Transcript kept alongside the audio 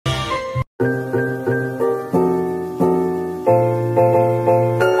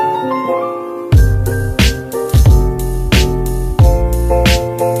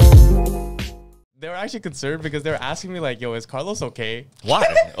Actually concerned because they were asking me like, yo, is Carlos okay? Why?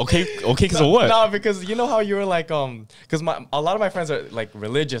 Okay, because of what? No, because you know how you were like, because a lot of my friends are like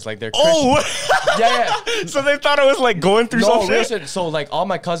religious, like they're Christian. Oh, yeah. So they thought I was like going through some shit. So like all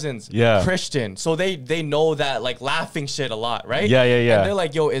my cousins, Christian, so they know that like laughing shit a lot, right? Yeah. And they're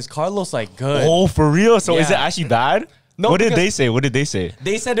like, yo, is Carlos like good? Oh, for real? So is it actually bad? No. What did they say? What did they say?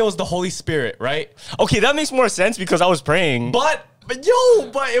 They said it was the Holy Spirit, right? Okay, that makes more sense because I was praying. But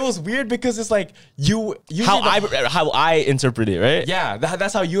it was weird because it's like how I interpret it, right? Yeah,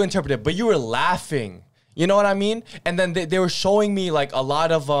 that's how you interpret it. But you were laughing. You know what I mean? And then they were showing me like a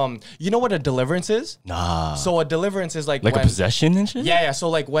lot of you know what a deliverance is? Nah. So a deliverance is like a possession and shit? Yeah. So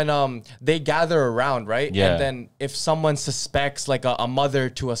like when they gather around, right? Yeah. And then if someone suspects like a mother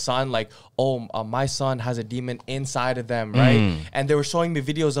to a son, like, oh, my son has a demon inside of them, right? And they were showing me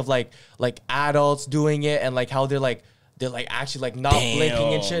videos of like adults doing it and like how they're like actually like not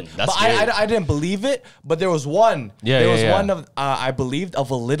blinking and shit. But I didn't believe it. But there was one. There was one of I believed of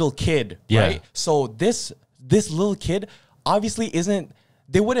a little kid. Right. So this little kid obviously isn't.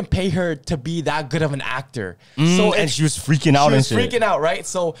 They wouldn't pay her to be that good of an actor. So and she was freaking out. She was freaking out, right?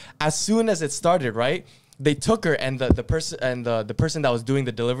 So as soon as it started, right, they took her and the person that was doing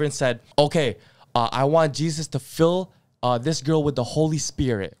the deliverance said, okay, I want Jesus to fill this girl with the Holy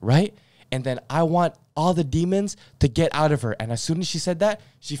Spirit, right? And then I want all the demons to get out of her. And as soon as she said that,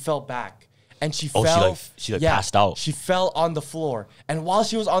 she fell back. And she fell. She passed out. She fell on the floor. And while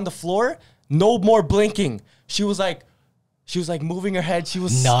she was on the floor, no more blinking. She was like moving her head. She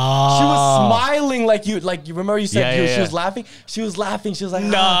was smiling like you remember you said she was laughing. She was laughing. She was like,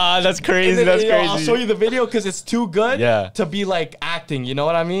 nah, that's crazy. That's crazy. I'll show you the video because it's too good to be like acting. You know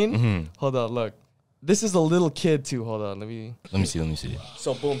what I mean? Hold on, look. This is a little kid too. Hold on, let me see.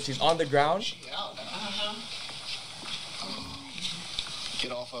 So boom, she's on the ground.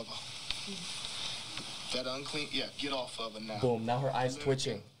 Get off of her. That unclean, get off of her now. Boom, now her eyes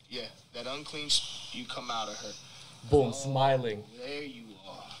twitching. Yeah, that unclean, you come out of her. Boom, smiling. There you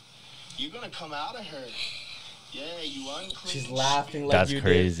are. You're gonna come out of her. Yeah, you unclean. She's laughing like that's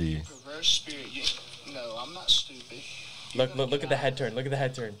crazy. Perverse spirit. No, I'm not stupid. Look at the head turn. Look at the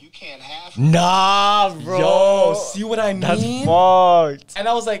head turn. You can't have. Nah, bro. Yo, see what I mean? That's fucked. And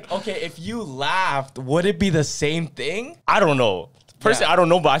I was like, okay, if you laughed, would it be the same thing? I don't know. Personally, I don't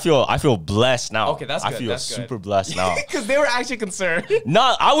know, but I feel blessed now. Okay, that's good. I feel super blessed now. Because they were actually concerned.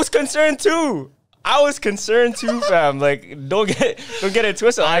 Nah, I was concerned too. Fam. Like, don't get it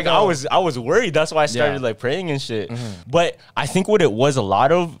twisted. Like, I was worried. That's why I started like praying and shit. But I think what it was a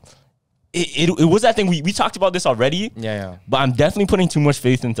lot of. It was that thing we talked about this already. Yeah. But I'm definitely putting too much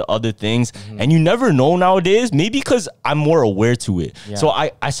faith into other things, and you never know nowadays. Maybe because I'm more aware to it. Yeah. So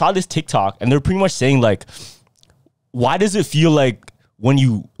I saw this TikTok, and they're pretty much saying like, why does it feel like when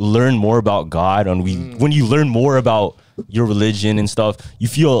you learn more about God and when you learn more about your religion and stuff, you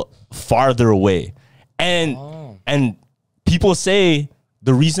feel farther away, and people say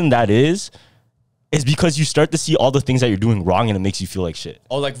the reason that is because you start to see all the things that you're doing wrong, and it makes you feel like shit.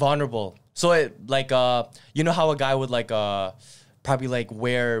 Oh, like vulnerable. So it like you know how a guy would like probably like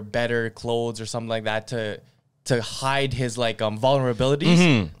wear better clothes or something like that to hide his like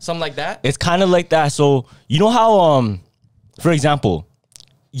vulnerabilities, something like that. It's kind of like that. So you know how for example,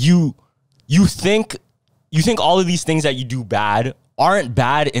 you think all of these things that you do bad aren't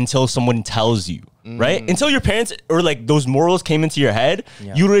bad until someone tells you. Right? Until your parents or like those morals came into your head,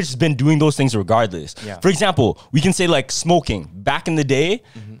 you would have just been doing those things regardless. For example, we can say like smoking. Back in the day,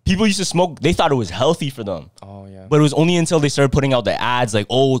 people used to smoke. They thought it was healthy for them. Oh, yeah. But it was only until they started putting out the ads like,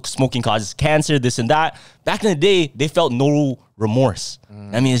 oh, smoking causes cancer, this and that. Back in the day, they felt no remorse.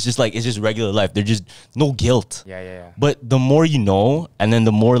 I mean, it's just regular life. There's just no guilt. Yeah. But the more you know, and then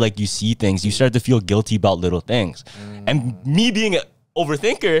the more like you see things, you start to feel guilty about little things. And me being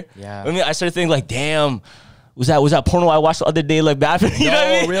overthinker. I mean, I started thinking like, damn, was that porno I watched the other day like bad? You know what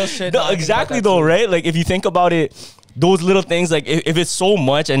I mean? Real shit. No, exactly though, right? Like if you think about it, those little things, like if it's so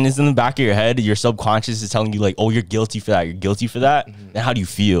much and it's in the back of your head, your subconscious is telling you like, oh, you're guilty for that. You're guilty for that. Then how do you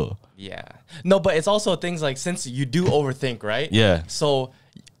feel? Yeah. No, but it's also things like, since you do overthink, right? Yeah. So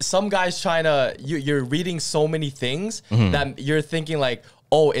some guys you're reading so many things that you're thinking like,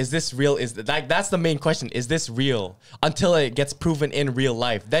 oh, is this real? Is like that's the main question. Is this real? Until it gets proven in real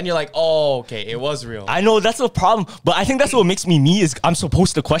life, then you're like, oh, okay, it was real. I know that's the problem, but I think that's what makes me is I'm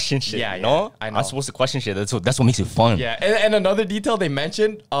supposed to question shit. Yeah, you know? I know. I'm supposed to question shit. That's what makes it fun. Yeah, and another detail they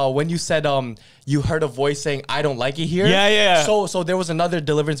mentioned when you said you heard a voice saying I don't like it here. Yeah. So there was another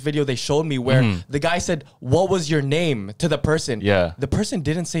Deliverance video they showed me where the guy said, "What was your name?" to the person. Yeah. The person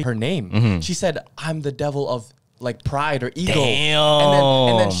didn't say her name. She said, "I'm the devil of like pride or ego." Damn.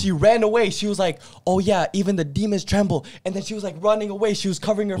 And then she ran away. She was like, "Oh yeah, even the demons tremble." And then she was like running away. She was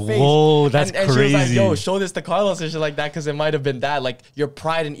covering her face. Whoa, that's and she was like, crazy. "Yo, show this to Carlos," and shit like that, because it might have been that, like your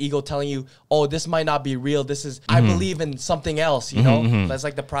pride and ego telling you, "Oh, this might not be real. This is I believe in something else." You know, that's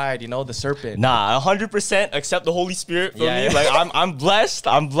like the pride. You know, the serpent. Nah, 100% accept the Holy Spirit for me. Yeah. Like I'm blessed.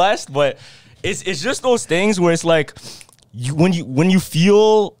 I'm blessed, but it's just those things where it's like when you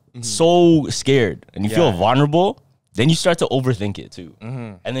feel so scared and you feel vulnerable, then you start to overthink it too.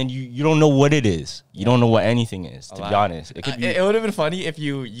 And then you don't know what it is. You don't know what anything is, to be honest. It could be. It would have been funny if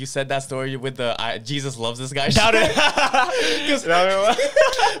you said that story with the Jesus loves this guy. Doubt it. 'Cause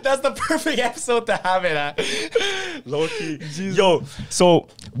that's the perfect episode to have it at. Low key. Yo, so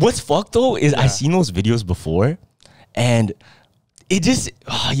what's fucked though is I seen those videos before, and it just,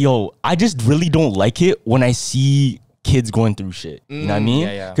 I just really don't like it when I see kids going through shit. You know what I mean?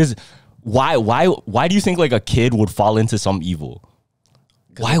 Yeah. Because why do you think like a kid would fall into some evil?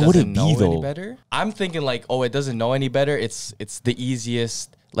 Why would it be though? Better? I'm thinking like, oh, it doesn't know any better. It's the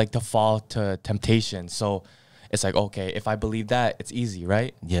easiest like to fall to temptation. So it's like, okay, if I believe that, it's easy,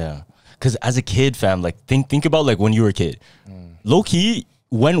 right? Yeah. Because as a kid, fam, like think about like when you were a kid. Low key,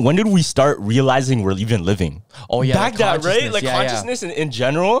 when did we start realizing we're even living? Oh yeah, back that, right? Like consciousness in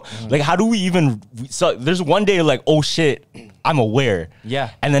general. Like how do we even? So there's one day like, oh shit, I'm aware. Yeah.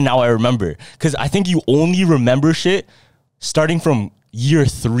 And then now I remember, because I think you only remember shit starting from year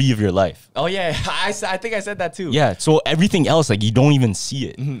 3 of your life. Oh yeah, I think I said that too. Yeah. So everything else, like you don't even see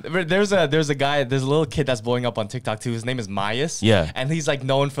it. There's a little kid that's blowing up on TikTok too. His name is Myas. Yeah. And he's like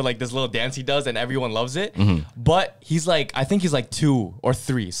known for like this little dance he does, and everyone loves it. But he's like, I think he's like 2 or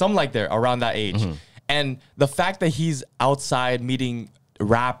 3, something like there, around that age. And the fact that he's outside meeting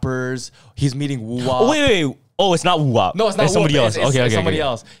rappers, he's meeting woo-wop. Oh, wait. Oh, it's not woo-wop. No, it's not somebody woo-wop. else. It's Okay. somebody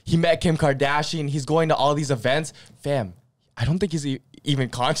else. He met Kim Kardashian. He's going to all these events. Fam, I don't think he's even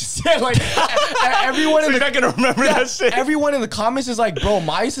conscious yet. Like everyone in You're not gonna remember that shit. Everyone in the comments is like, bro,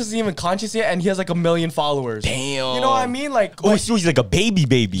 Mice isn't even conscious yet, and he has like 1 million followers. Damn. You know what I mean? Like, Oh, so he's like a baby.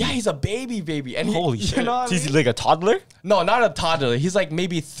 yeah, he's a baby, and Holy you shit. know what I He's mean? like a toddler? No, not a toddler. He's like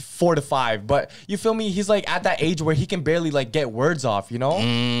maybe 4 to 5, but you feel me? He's like at that age where he can barely like get words off, you know?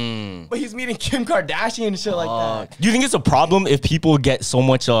 But he's meeting Kim Kardashian and shit like that. Do you think it's a problem if people get so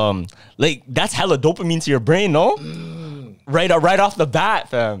much like that's hella dopamine to your brain, no? Right off the bat,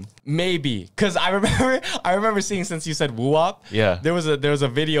 fam. Maybe, cause I remember seeing, since you said woo-wop. Yeah. There was a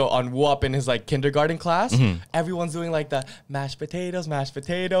video on woo-wop in his like kindergarten class. Everyone's doing like the mashed potatoes,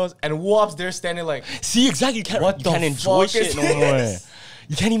 and woo-wop's there standing like, See, exactly. You can't enjoy shit no more.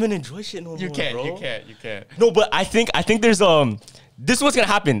 You can't even enjoy shit no more. you can't. No, but I think there's this is what's gonna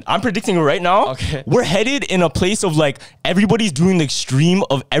happen. I'm predicting it right now. Okay. We're headed in a place of like everybody's doing the extreme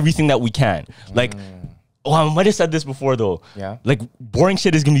of everything that we can. Like, oh, I might have said this before though. Yeah. Like boring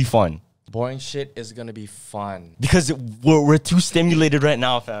shit is gonna be fun Boring shit is gonna be fun. because we're too stimulated right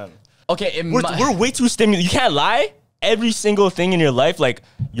now, fam. Okay, We're way too stimulated. You can't lie. Every single thing in your life, like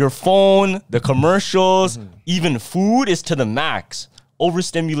your phone, the commercials, even food, is to the max.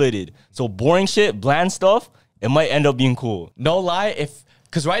 Overstimulated. So boring shit, bland stuff, it might end up being cool. no lie,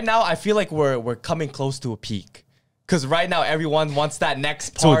 because right now I feel like we're coming close to a peak. Because right now everyone wants that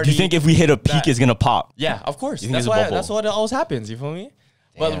next party. So do you think if we hit a peak, it's gonna pop? Yeah, of course. You think That's it's a why. bubble? That's what always happens. You feel me?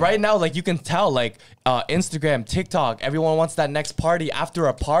 But Damn. right now, like you can tell, like Instagram, TikTok, everyone wants that next party after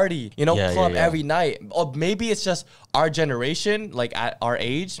a party. You know, Yeah, club yeah. every night. Or maybe it's just our generation, like at our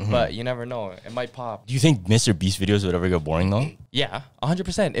age. But you never know. It might pop. Do you think Mr. Beast videos would ever get boring though? Yeah,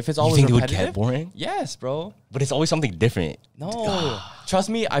 100%. If it's You always think it would repetitive, get boring? yes, bro. But it's always something different. No, trust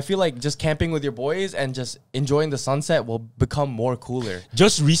me. I feel like just camping with your boys and just enjoying the sunset will become more cooler.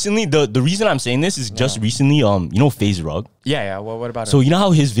 Just recently, the reason I'm saying this is just recently, you know, FaZe Rug. Yeah. Well, what about So it? you know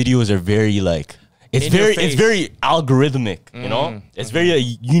how his videos are very like it's In your very face. algorithmic, you know? It's very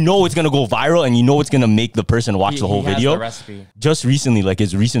you know it's gonna go viral and you know it's gonna make the person watch the whole he has video. the recipe. Just recently, like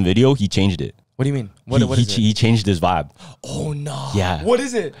his recent video, he changed it. What do you mean? What is it? He changed his vibe. Oh no. Yeah. What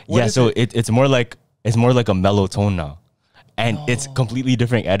is it? What Yeah, is so it? it's more like a mellow tone now. And it's completely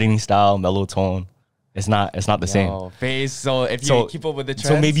different editing style, mellow tone. It's not the same. Face. So if you keep up with the trends.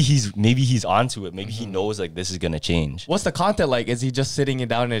 So maybe he's onto it. Maybe he knows like this is gonna change. What's the content like? Is he just sitting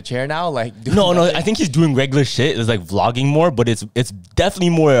down in a chair now? Like no, I think he's doing regular shit. It's like vlogging more, but it's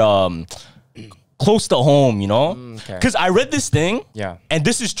definitely more close to home, you know? Because I read this thing, and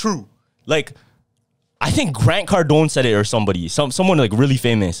this is true. Like, I think Grant Cardone said it or someone like really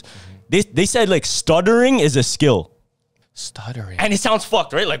famous. They said like stuttering is a skill. Stuttering. And it sounds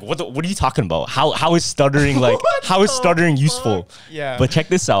fucked, right? Like, what are you talking about? How is stuttering like? How is stuttering useful? Yeah. But check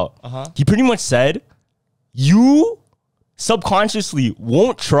this out. He pretty much said, you subconsciously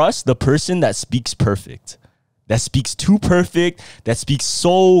won't trust the person that speaks perfect, that speaks too perfect, that speaks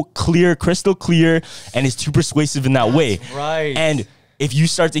so clear, crystal clear, and is too persuasive in that way. Right. And if you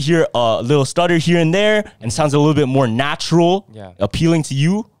start to hear a little stutter here and there, and sounds a little bit more natural, appealing to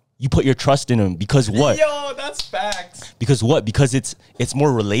you, you put your trust in him because what? Yo, that's facts. Because what? Because it's more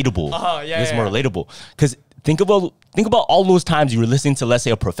relatable. It's more relatable. Because think about all those times you were listening to, let's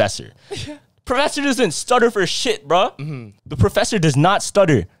say, a professor. Professor doesn't stutter for shit, bro. The professor does not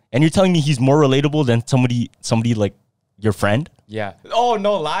stutter, and you're telling me he's more relatable than somebody like your friend? Yeah. Oh,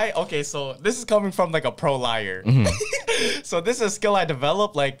 no lie. Okay, so this is coming from like a pro liar. So this is a skill I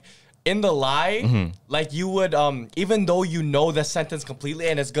developed. Like, in the lie, like you would, even though you know the sentence completely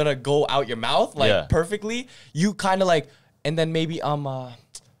and it's gonna go out your mouth like perfectly, you kind of like, and then maybe and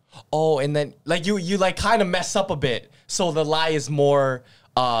then like you like kind of mess up a bit, so the lie is more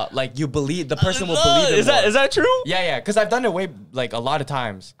like you believe the person will believe it. Is that true? Yeah, because I've done it way like a lot of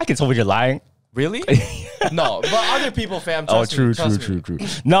times. I can tell when you're lying. Really? No, but other people, fam. Trust true.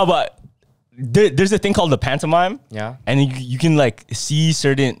 No, but there's a thing called the pantomime. Yeah, and you can like see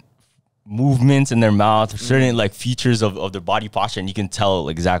certain movements in their mouth, certain like features of their body posture, and you can tell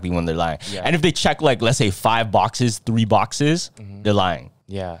exactly when they're lying. And if they check like, let's say 5 boxes, 3 boxes, they're lying.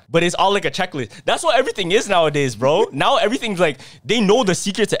 Yeah. But it's all like a checklist. That's what everything is nowadays, bro. Now everything's like, they know the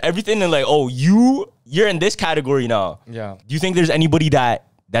secret to everything, and like, oh, you're in this category now. Yeah. Do you think there's anybody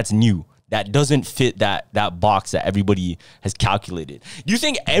that's new, that doesn't fit that box that everybody has calculated? Do you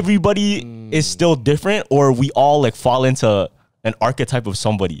think everybody is still different, or we all like fall into an archetype of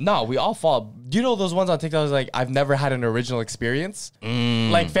somebody? No, we all fall. Do you know those ones on TikTok like, I've never had an original experience?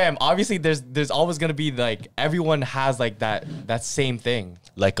 Like, fam, obviously there's always gonna be like, everyone has like that same thing.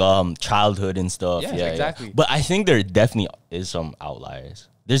 Like childhood and stuff. Yeah, exactly. Yeah. But I think there definitely is some outliers.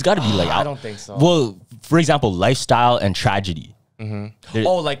 There's gotta be like I don't think so. Well, for example, lifestyle and tragedy.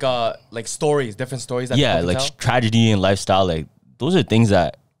 Oh, like stories, different stories that people like tell? tragedy and lifestyle, like those are things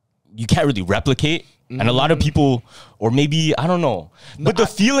that you can't really replicate. And a lot of people, or maybe, I don't know. But the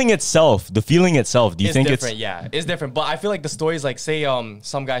feeling itself, do you think different? Yeah, it's different. But I feel like the stories, like say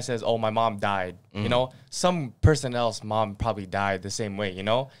some guy says, oh, my mom died, you know? Some person else mom probably died the same way, you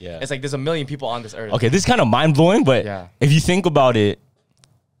know? Yeah. It's like there's a million people on this earth. Okay, this is kind of mind-blowing, but if you think about it,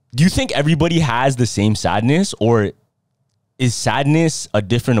 do you think everybody has the same sadness, or is sadness a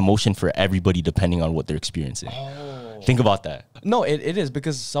different emotion for everybody depending on what they're experiencing? Think about that. No, it is,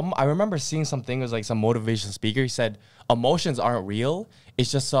 because I remember seeing something, it was like some motivational speaker. He said emotions aren't real.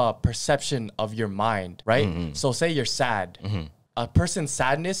 It's just a perception of your mind, right? So say you're sad. A person's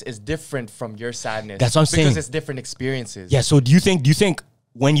sadness is different from your sadness. That's what I'm saying. Because it's different experiences. Yeah, so do you think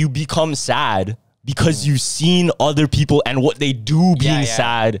when you become sad because you've seen other people and what they do being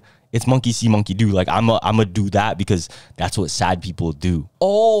sad, it's monkey see, monkey do? Like, I'm a do that because that's what sad people do.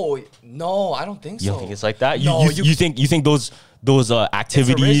 Oh, no, I don't think so. You don't think it's like that? No, you think those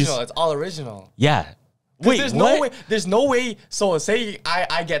activities? It's original. It's all original. Yeah. Wait, there's what? no way. There's no way. So say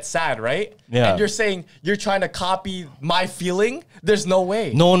I get sad, right? Yeah. And you're saying you're trying to copy my feeling. There's no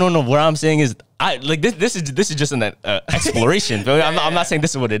way. No. What I'm saying is, this is just an exploration. I'm not saying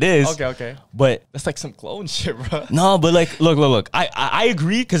this is what it is. Okay. But that's like some clone shit, bro. No, but like, look. I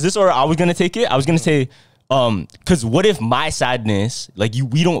agree, because this is where I was gonna take it. I was gonna say, because what if my sadness, like you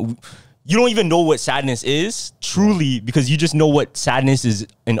don't even know what sadness is truly, because you just know what sadness is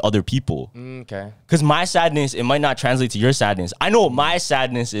in other people. Okay. Because my sadness, it might not translate to your sadness. I know what my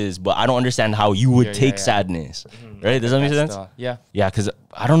sadness is, but I don't understand how you would take sadness. Right? Does that make sense? Yeah. Yeah, because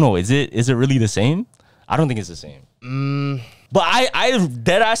I don't know. Is it really the same? I don't think it's the same. But I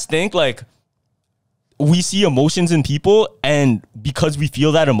deadass think like we see emotions in people, and because we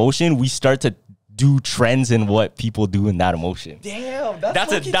feel that emotion, we start to do trends in what people do in that emotion. Damn,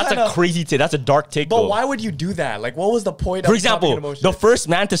 that's a crazy take. That's a dark take. But though. Why would you do that? Like, what was the point? For example, the first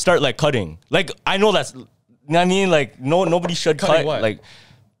man to start like cutting. Like, I know that's, you know what I mean? Like, nobody should cut. What? Like,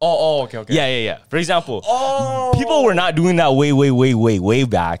 okay. Yeah. For example, people were not doing that way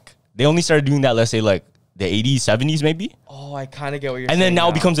back. They only started doing that, let's say, like the 80s, 70s, maybe. Oh, I kind of get what you're saying. And then now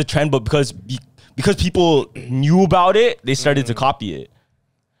it becomes a trend, but because because people knew about it, they started to copy it.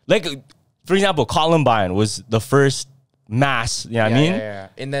 Like, for example, Columbine was the first mass, you know what I mean? Yeah.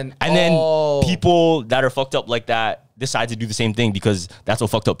 And then people that are fucked up like that decide to do the same thing because that's what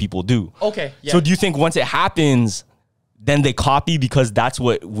fucked up people do. Okay. Yeah. So do you think once it happens, then they copy because that's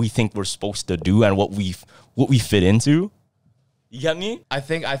what we think we're supposed to do and what we fit into? You get me? I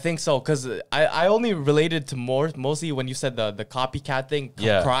think so, because I only related to mostly when you said the copycat thing,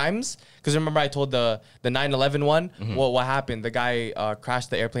 crimes. Because remember I told the 9/11 one, what happened? The guy crashed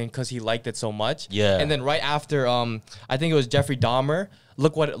the airplane because he liked it so much. Yeah. And then right after, I think it was Jeffrey Dahmer.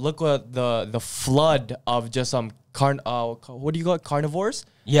 Look what the flood of just what do you call it? Carnivores?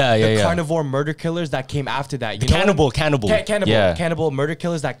 Yeah. Carnivore murder killers that came after that. Cannibal murder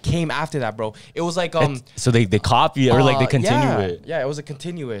killers that came after that, bro. It was like so they copy it or like they continue it. Yeah, it was a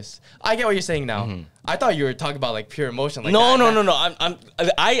continuous. I get what you're saying now. I thought you were talking about like pure emotion. Like no.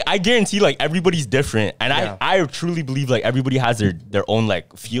 I guarantee like everybody's different, and I truly believe like everybody has their own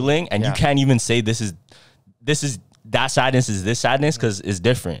like feeling, and you can't even say this is that sadness is this sadness because it's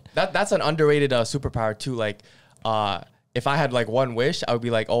different. That's an underrated superpower too. Like if I had like one wish, I would be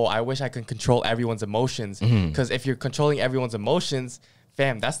like, oh, I wish I could control everyone's emotions. Because if you're controlling everyone's emotions,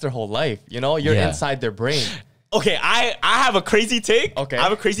 fam, that's their whole life. You know, you're inside their brain. Okay, I have a crazy take. Okay. I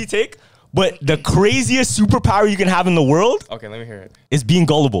have a crazy take. But the craziest superpower you can have in the world, okay, let me hear it, is being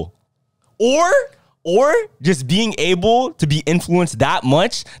gullible. Or just being able to be influenced that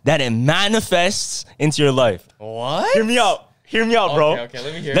much that it manifests into your life. What? Hear me out, bro. Okay,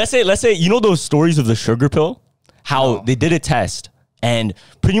 let me hear Let's say, you know those stories of the sugar pill? How they did a test and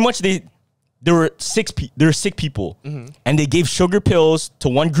pretty much there were sick people and they gave sugar pills to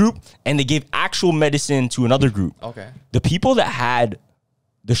one group and they gave actual medicine to another group. Okay. The people that had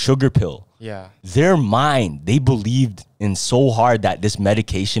the sugar pill, their mind, they believed in so hard that this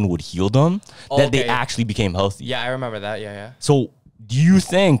medication would heal them that they actually became healthy. Yeah, I remember that. Yeah. So do you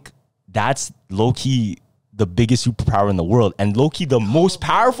think that's low-key the biggest superpower in the world? And low-key the most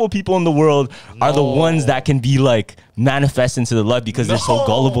powerful people in the world are the ones that can be like manifest into the life because they're so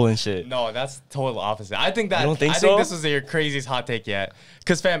gullible and shit. No, that's total opposite. I think that you don't think I think this is your craziest hot take yet.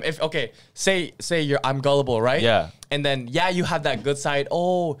 Because fam, if say I'm gullible, right? Yeah. And then you have that good side.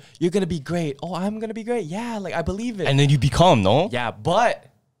 Oh, you're gonna be great. Oh, I'm gonna be great. Yeah, like I believe it. And then you become, no? Yeah, but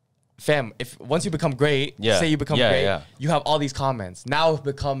fam, if once you become great, say you become great, you have all these comments. Now it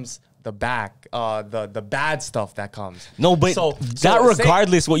becomes the bad stuff that comes. No, but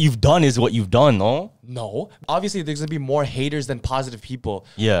regardless, what you've done is what you've done, no? No. Obviously, there's gonna be more haters than positive people.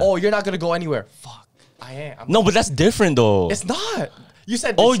 Yeah. Oh, you're not gonna go anywhere. Fuck. I am. No, but that's different though. It's not. You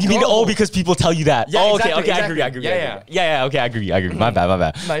said. Oh, you mean because people tell you that? Yeah. Oh, exactly, okay. exactly. I agree. Yeah. Okay, I agree. My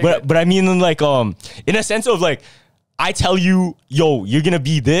bad. No, but I mean, like, in a sense of like, I tell you, yo, you're gonna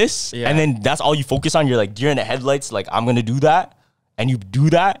be this, and then that's all you focus on. You're like, you're in the headlights. Like, I'm gonna do that, and you do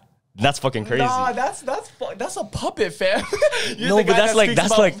that. That's fucking crazy. Nah, that's a puppet, fam. No, but that's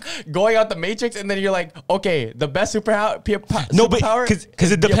like going out the matrix, and then you're like, okay, the best superpower. No, but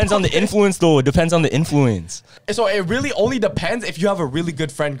because it depends on the influence, though. It depends on the influence. So it really only depends if you have a really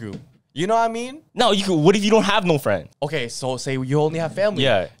good friend group. You know what I mean? No, what if you don't have no friend? Okay, so say you only have family.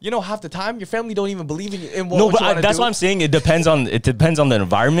 Yeah. You know, half the time your family don't even believe in you. That's what I'm saying. It depends on the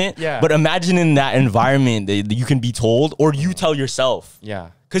environment. Yeah. But imagine in that environment that you can be told, or you tell yourself.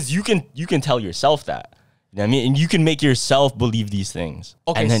 Yeah. Because you can tell yourself that. You know what I mean? And you can make yourself believe these things.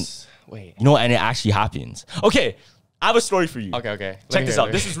 Okay. And then, wait. You know, and it actually happens. Okay. I have a story for you. Okay. Check this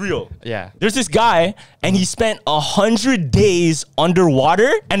out. This is real. Yeah. There's this guy, and he spent 100 days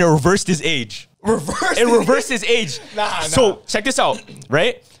underwater, and it reversed his age. It reversed his age. So check this out,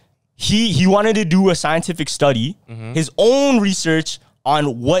 right? He wanted to do a scientific study, his own research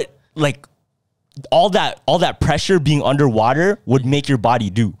on what like all that pressure being underwater would make your body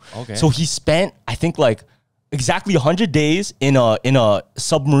do. Okay. So he spent, I think, like exactly 100 days in a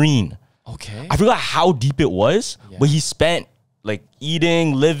submarine. Okay. I forgot how deep it was, but he spent like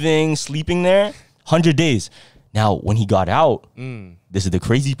eating, living, sleeping there 100 days. Now, when he got out, this is the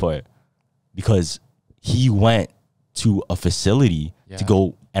crazy part, because he went to a facility to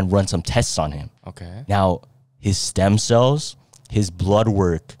go and run some tests on him. Okay. Now, his stem cells, his blood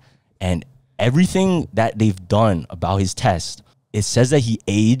work, and everything that they've done about his test, it says that he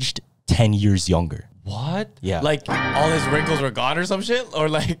aged 10 years younger. What? Yeah. Like all his wrinkles were gone or some shit? Or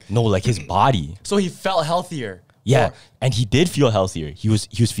like... No, like his body. So he felt healthier. Yeah. And he did feel healthier. He was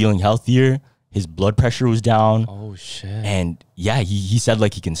feeling healthier. His blood pressure was down. Oh, shit. And yeah, he said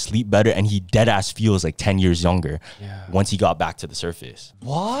like he can sleep better, and he dead ass feels like 10 years younger once he got back to the surface.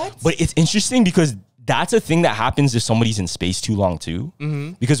 What? But it's interesting because that's a thing that happens if somebody's in space too long too.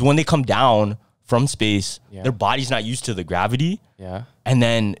 Because when they come down from space. Yeah. Their body's not used to the gravity. Yeah. And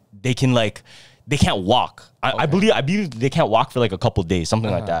then they can like, they can't walk. I believe they can't walk for like a couple days,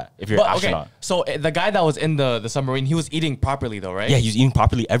 something like that. If you're an astronaut. Okay, so the guy that was in the submarine, he was eating properly though, right? Yeah, he's eating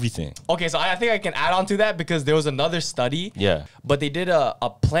properly everything. Okay, so I think I can add on to that because there was another study. Yeah. But they did a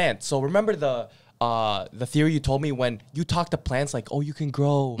plant. So remember the theory you told me when you talk to plants like, oh, you can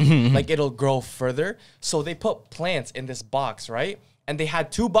grow, like it'll grow further. So they put plants in this box, right? And they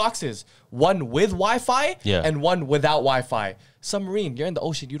had 2 boxes, one with Wi-Fi and one without Wi-Fi. Submarine, you're in the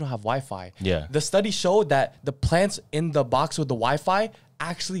ocean, you don't have Wi-Fi. Yeah. The study showed that the plants in the box with the Wi-Fi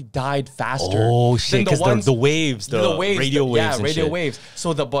actually died faster. Oh shit! Because the waves, the radio waves, yeah, radio waves.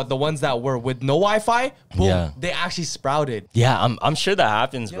 So the ones that were with no Wi-Fi, boom, they actually sprouted. Yeah, I'm sure that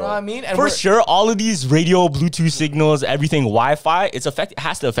happens, bro. You know what I mean? And for sure, all of these radio, Bluetooth signals, everything, Wi-Fi, it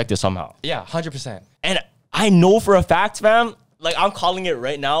has to affect it somehow. Yeah, 100%. And I know for a fact, fam. Like I'm calling it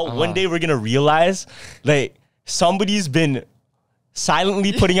right now. One day we're gonna realize, like somebody's been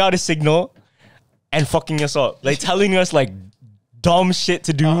silently putting out a signal and fucking us up, like telling us like dumb shit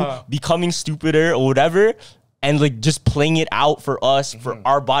to do, becoming stupider or whatever, and like just playing it out for us, for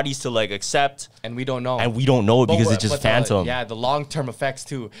our bodies to like accept. And we don't know. And we don't know it because it's just phantom. The long-term effects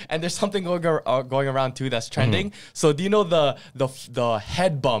too. And there's something going around too that's trending. So do you know the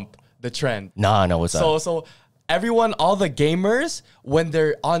head bump, the trend? Nah, no, what's that? So everyone, all the gamers, when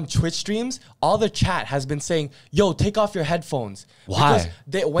they're on Twitch streams, all the chat has been saying, yo, take off your headphones. Why?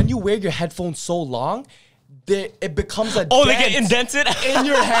 Because when you wear your headphones so long, it becomes a they get indented in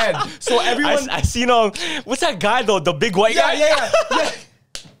your head. So everyone, I seen what's that guy though? The big white guy. Yeah.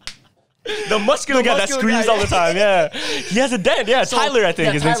 The muscular guy that screams all the time. Yeah, he has a dent. Yeah, so, Tyler, I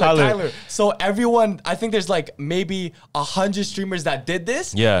think his name's Tyler. So everyone, I think there's like maybe 100 streamers that did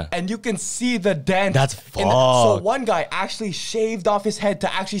this. Yeah, and you can see the dent. That's fucked. So one guy actually shaved off his head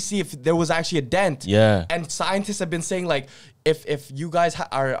to actually see if there was actually a dent. Yeah, and scientists have been saying like, if you guys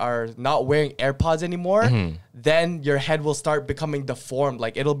are not wearing AirPods anymore, then your head will start becoming deformed.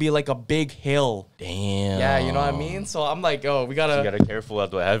 Like it'll be like a big hill. Damn. Yeah, you know what I mean? So I'm like, oh, we gotta be careful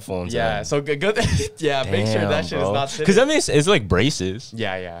with the headphones. Yeah, man. So good. Yeah, damn, make sure that shit is not sitting. Because that means it's like braces.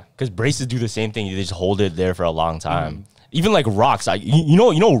 Yeah. Because braces do the same thing. They just hold it there for a long time. Even like rocks. You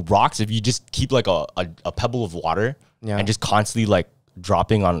know rocks, if you just keep like a pebble of water and just constantly like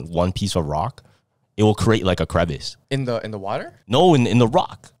dropping on one piece of rock, it will create like a crevice. In the water? No, in the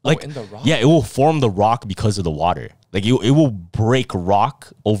rock. Like in the rock? Yeah, it will form the rock because of the water. Like it will break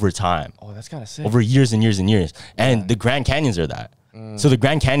rock over time. Oh, that's kind of sick. Over years and years and years. And the Grand Canyons are that. So the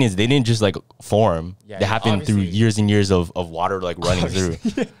Grand Canyons, they didn't just like form. They happened through years and years of water like running through.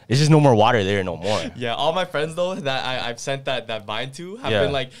 There's just no more water there no more. Yeah, all my friends though that I've sent that Vine to have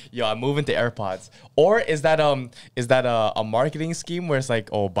been like, yo, I'm moving to AirPods. Or is that a marketing scheme where it's like,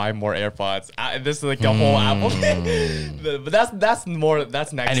 oh, buy more AirPods? This is like a whole Apple thing. But that's next.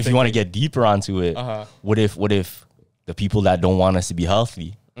 And if you want to get deeper onto it, what if the people that don't want us to be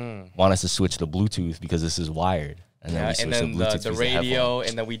healthy want us to switch to Bluetooth because this is wired? And then we switch to Bluetooth the radio,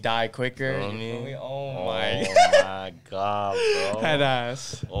 and then we die quicker. Oh my god, bro. Head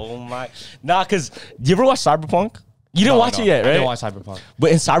ass. Oh my. Nah, because do you ever watch Cyberpunk? You didn't watch it yet, right? I didn't watch Cyberpunk.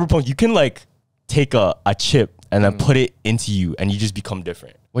 But in Cyberpunk, you can like take a chip and then put it into you, and you just become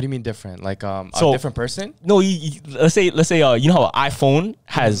different. What do you mean different? Like a different person? No, let's say you know how an iPhone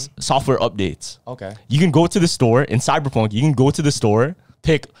has software updates. Okay. You can go to the store in Cyberpunk. You can go to the store,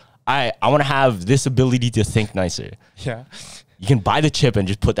 pick. I want to have this ability to think nicer. Yeah. You can buy the chip and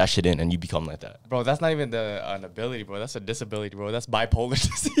just put that shit in and you become like that. Bro, that's not even an ability, bro. That's a disability, bro. That's bipolar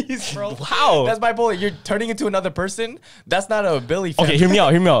disease, bro. Wow. That's bipolar. You're turning into another person. That's not an ability. Okay, hear me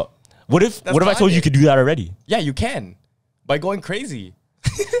out. What if I told you could do that already? Yeah, you can. By going crazy.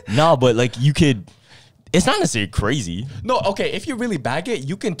 No, but like you could. It's not necessarily crazy. No, okay. If you really bag it,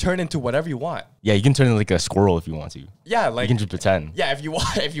 you can turn into whatever you want. Yeah, you can turn into like a squirrel if you want to. Yeah, like you can just pretend. Yeah, if you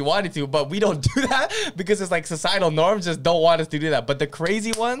wanted to, but we don't do that because it's like societal norms just don't want us to do that. But the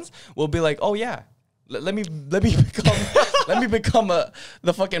crazy ones will be like, oh yeah, let me become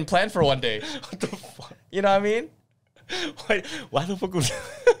the fucking plant for one day. What the fuck? You know what I mean? Why the fuck was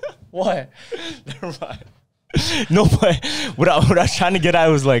what? Never mind. No, but what I was trying to get at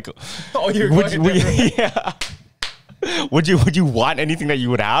was like, oh, would you want anything that you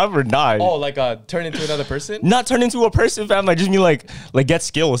would have or not? Oh, like turn into another person? Not turn into a person, fam. Like just mean like get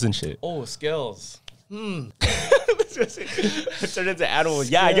skills and shit. Oh, skills. Turn into animals.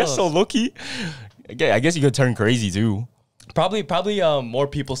 Yeah, I guess so. Low-key. I guess you could turn crazy too. Probably more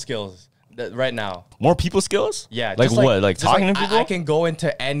people skills. Right now, more people skills. Yeah, like what? Like talking to people. I can go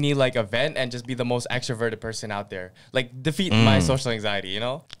into any like event and just be the most extroverted person out there. Like defeat my social anxiety. You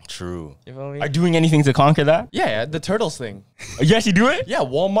know. True. You feel me? Are doing anything to conquer that? Yeah, the turtles thing. You actually do it? Yeah,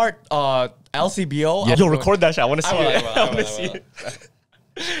 Walmart, LCBO. Yeah. Yo, record that shit. I want to see it. I want to will. see it.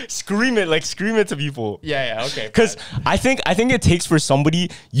 Scream it to people. Yeah, okay. Because I think it takes for somebody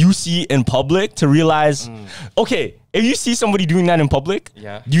you see in public to realize, okay, if you see somebody doing that in public,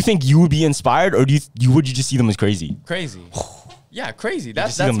 Yeah. do you think you would be inspired, or would you just see them as crazy? Crazy. Yeah, crazy.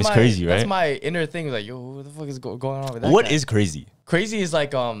 That's see them as my crazy, right? That's my inner thing. Like, yo, what the fuck is going on with that? What guy? is crazy? Crazy is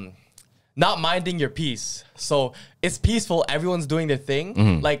like not minding your peace. So it's peaceful. Everyone's doing their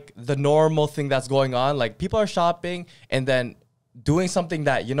thing. Like the normal thing that's going on. Like people are shopping and then doing something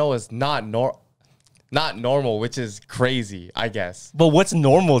that is not normal, which is crazy, I guess. But what's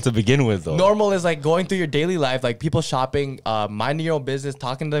normal to begin with, though? Normal is like going through your daily life, like people shopping, minding your own business,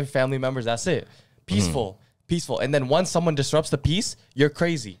 talking to their family members. That's it. Peaceful. And then once someone disrupts the peace, you're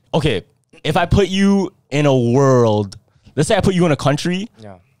crazy. Okay, if I put you in a world, let's say I put you in a country,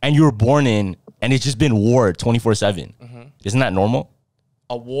 and you were born in, and it's just been war 24/7. Isn't that normal?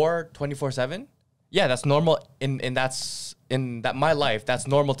 A war 24/7? Yeah, that's normal. In my life, that's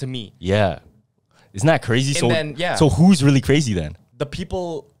normal to me. Yeah, isn't that crazy? So who's really crazy then? The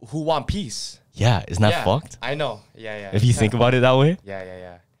people who want peace. Yeah, isn't that fucked? I know. Yeah. If you think about it that way.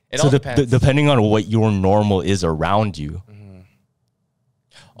 Yeah. It So all depends. depending on what your normal is around you,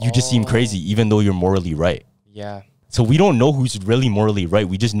 you just seem crazy, even though you're morally right. Yeah. So we don't know who's really morally right.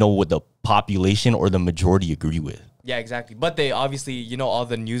 We just know what the population or the majority agree with. Yeah, exactly. But they obviously, all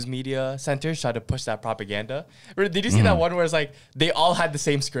the news media centers try to push that propaganda. Did you see that one where it's like they all had the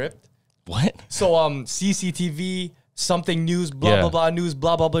same script? What? So CCTV, something news, blah blah news,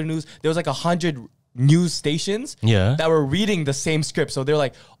 blah blah news. There was like 100 news stations that were reading the same script. So they're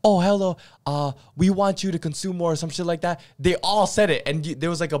like, oh, hello, we want you to consume more or some shit like that. They all said it. And there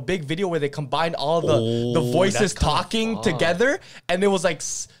was like a big video where they combined all the voices talking together. And it was like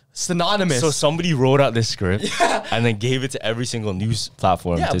synonymous. So somebody wrote out this script and then gave it to every single news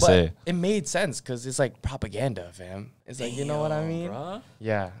platform to say. It made sense because it's like propaganda, fam. It's like, you know what I mean? Bruh.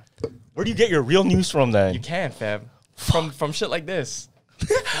 Yeah. Where do you get your real news from then? You can, fam. From shit like this.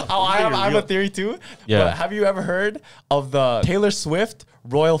 I have a theory too. Yeah. But have you ever heard of the Taylor Swift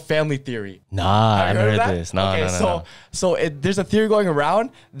royal family theory? Nah, I never heard this. So there's a theory going around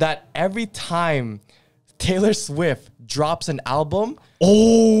that every time Taylor Swift drops an album,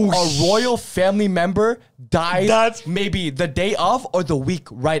 a royal family member dies maybe the day of or the week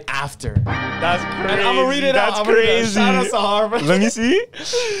right after. That's crazy. And I'm gonna read it out. That's crazy. Shout out to Harvard. Let me see.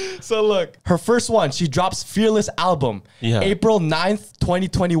 So look, her first one, she drops Fearless album, April 9th,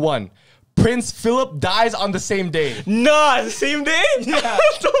 2021. Prince Philip dies on the same day. Nah, the same day? Yeah.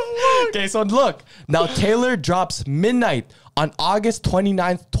 Okay, so look. Now Taylor drops Midnight on August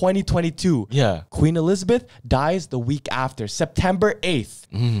 29th, 2022. Yeah. Queen Elizabeth dies the week after, September 8th.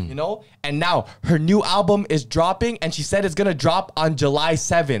 And now her new album is dropping, and she said it's gonna drop on July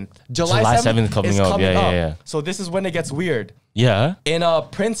 7th. July 7th coming up. Yeah. So this is when it gets weird. Yeah. In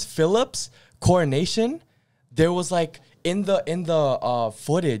Prince Philip's coronation, there was like in the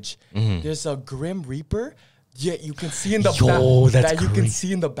footage, there's a Grim Reaper. Yeah, you can see in the that's you can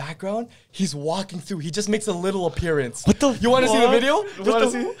see in the background. He's walking through. He just makes a little appearance. What the? You want to see the video?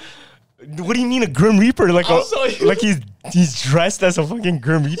 What do you mean a Grim Reaper? Like I'll show you. like he's dressed as a fucking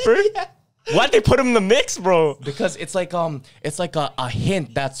Grim Reaper? Yeah. Why'd they put him in the mix, bro? Because it's like a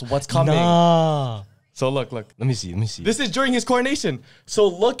hint that's what's coming. Nah. So look. Let me see. This is during his coronation. So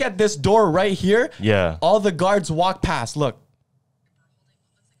look at this door right here. Yeah. All the guards walk past. Look.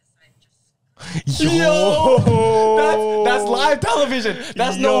 Yo, that's live television.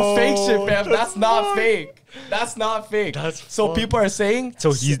 That's no fake shit, fam. That's not fake. That's not fake. So people are saying.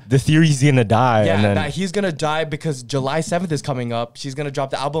 So the theory's gonna die. Yeah, and then, that he's gonna die because July 7th is coming up. She's gonna drop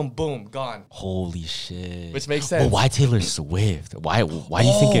the album. Boom, gone. Holy shit. Which makes sense. But why Taylor Swift? Why do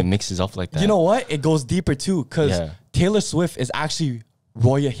you think it mixes up like that? You know what? It goes deeper too, because Taylor Swift is actually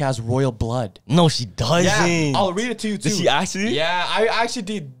royal. He has royal blood. No, she doesn't. Yeah, I'll read it to you too. Did she actually? Yeah, I actually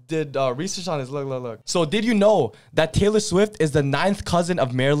did research on this. Look. So did you know that Taylor Swift is the 9th cousin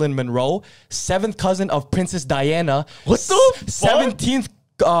of Marilyn Monroe, 7th cousin of Princess Diana, what the 17th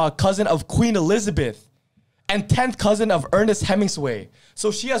cousin of Queen Elizabeth, and 10th cousin of Ernest Hemingway? So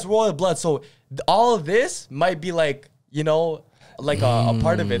she has royal blood. So all of this might be like, like a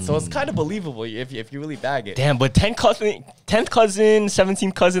part of it. So it's kind of believable if you really bag it. Damn, but 10th cousin,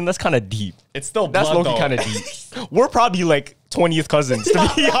 17th cousin, that's kind of deep. It's still blood, that's low-key kind of deep. We're probably like 20th cousins.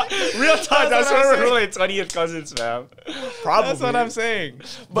 To be real talk, that's what we're really 20th cousins, man. Probably. That's what I'm saying.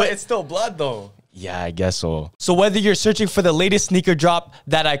 But it's still blood though. Yeah, I guess so. So whether you're searching for the latest sneaker drop,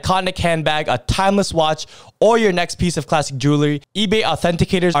 that iconic handbag, a timeless watch, or your next piece of classic jewelry, eBay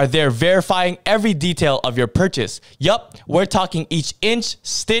authenticators are there verifying every detail of your purchase. Yup, we're talking each inch,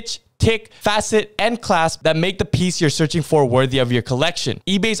 stitch, tick, facet, and clasp that make the piece you're searching for worthy of your collection.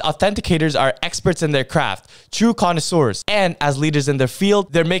 eBay's authenticators are experts in their craft, true connoisseurs, and as leaders in their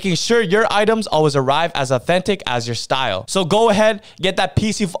field, they're making sure your items always arrive as authentic as your style. So go ahead, get that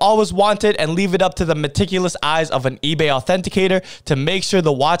piece you've always wanted, and leave it up to the meticulous eyes of an eBay authenticator to make sure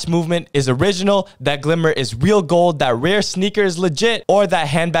the watch movement is original, that glimmer is real gold, that rare sneaker is legit, or that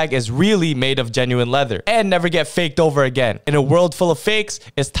handbag is really made of genuine leather, and never get faked over again. In a world full of fakes,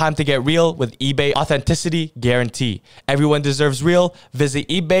 it's time to get real with eBay Authenticity Guarantee. Everyone deserves real. Visit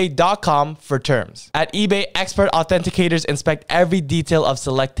ebay.com for terms. At eBay, expert authenticators inspect every detail of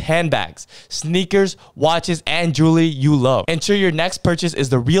select handbags, sneakers, watches, and jewelry you love. Ensure your next purchase is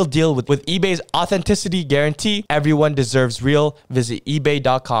the real deal with eBay's Authenticity Guarantee. Everyone deserves real. Visit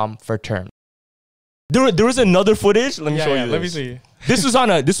ebay.com for terms. There was another footage. Let me show you this. Let me see. This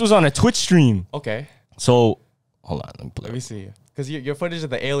was on a Twitch stream. Okay. So hold on, let me see. Because your footage of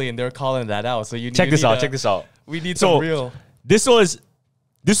the alien, they were calling that out. So you check this out. Check this out. We need some real. This was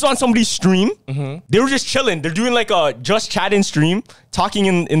on somebody's stream. They were just chilling. They're doing like a just chatting stream, talking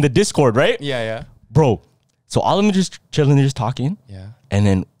in the Discord, right? Yeah. Bro, so all of them are just chilling. They're just talking. Yeah. And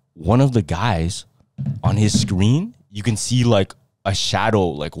then one of the guys on his screen, you can see like a shadow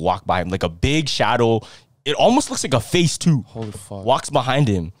like walk by him, like a big shadow. It almost looks like a face too. Holy fuck. Walks behind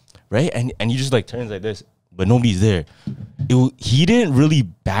him, right? And he just like turns like this, but nobody's there. He didn't really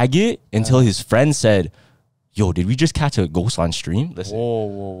bag it until his friend said, yo, did we just catch a ghost on stream? Listen.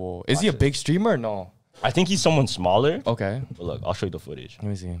 Whoa. Is he a big streamer or no? I think he's someone smaller. Okay. But look, I'll show you the footage. Let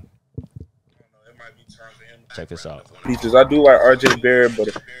me see. Check this out. Features. I do like RJ Barrett, but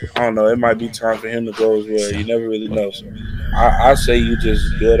I don't know. It might be time for him to go as well. You never really know. So I say you just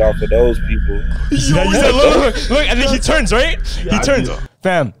build off of those people. Look, and then he turns, right? Yeah, he turns.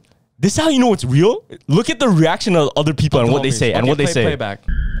 Fam, this is how you know it's real. Look at the reaction of other people and what they say. And what they say. Playback.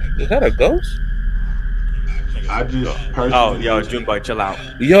 Is that a ghost? I just personally. Oh, yo, Juneboy, chill out.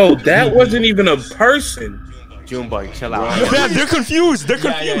 Yo, that wasn't even a person. Juneboy, chill out. Fam, they're confused. They're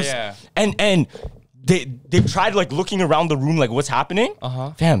confused. Yeah. And they've tried like looking around the room like what's happening.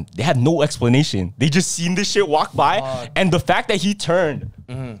 Fam, they had no explanation. They just seen this shit walk by, and the fact that he turned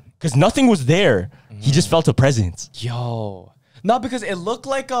because nothing was there, he just felt a presence. Yo, not because it looked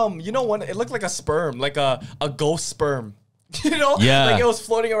like you know when it looked like a sperm, like a ghost sperm. You know, like it was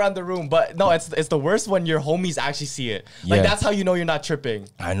floating around the room. But no, it's the worst when your homies actually see it. Like that's how you know you're not tripping.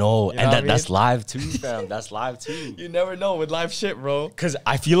 I know, and that's live too, fam. That's live too. You never know with live shit, bro. Because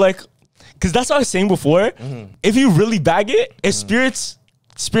I feel like. Because that's what I was saying before. If you really bag it, if spirits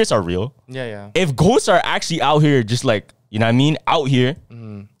are real. Yeah. If ghosts are actually out here, just like, you know what I mean? Out here,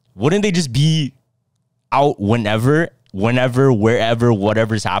 wouldn't they just be out whenever, wherever,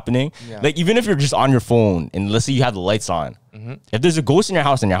 whatever's happening? Yeah. Like, even if you're just on your phone and let's say you have the lights on. If there's a ghost in your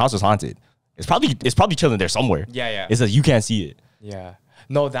house and your house is haunted, it's probably chilling there somewhere. Yeah. It's like you can't see it. Yeah.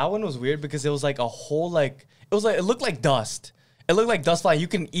 No, that one was weird because it was like a whole it looked like dust. It looked like dust flying. You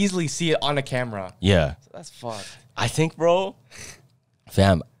can easily see it on a camera. Yeah. So that's fucked. I think, bro,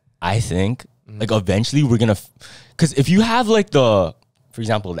 fam, like eventually we're going to, because if you have like for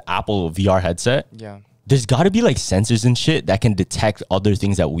example, the Apple VR headset, there's got to be like sensors and shit that can detect other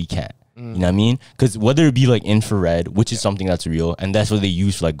things that we can't. You know what I mean? Because whether it be like infrared, which is something that's real, and that's what they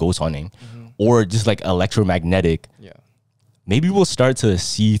use for like ghost hunting, or just like electromagnetic, maybe we'll start to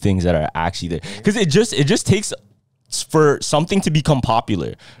see things that are actually there. Because it just takes for something to become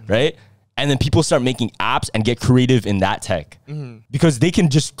popular, right? And then people start making apps and get creative in that tech because they can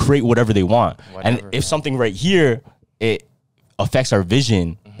just create whatever they want. And if something right here, it affects our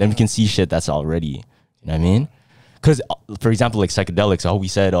vision, then we can see shit that's already, you know what I mean? Because, for example, like psychedelics, how we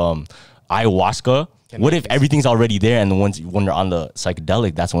said ayahuasca, what if everything's already there and when you're on the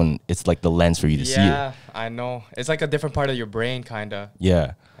psychedelic, that's when it's like the lens for you to see it. Yeah, I know. It's like a different part of your brain, kind of.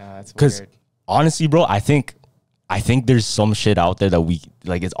 Yeah. That's weird. Because honestly, bro, I think there's some shit out there that we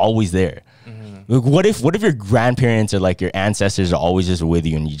like. It's always there. Like, what if your grandparents or like your ancestors are always just with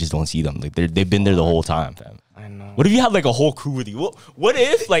you and you just don't see them? Like they've been there the whole time, fam. I know. What if you had like a whole crew with you? What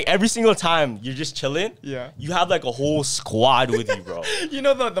if like every single time you're just chilling, you have like a whole squad with you, bro? You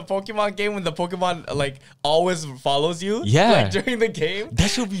know the Pokemon game when the Pokemon like always follows you? Yeah. Like during the game?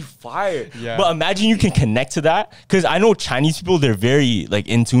 That should be fire. Yeah. But imagine you can connect to that. Because I know Chinese people, they're very like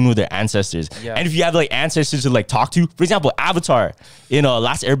in tune with their ancestors. Yeah. And if you have like ancestors to like talk to, for example, Avatar in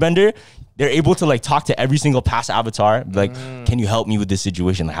Last Airbender, they're able to like talk to every single past avatar, like, can you help me with this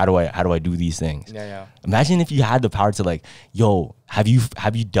situation? Like, how do I do these things? Yeah. Imagine if you had the power to like, yo, have you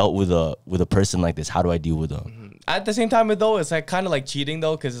dealt with a person like this? How do I deal with them? At the same time, though, it's like kind of like cheating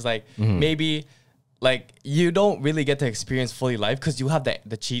though, because it's like maybe like you don't really get to experience fully life because you have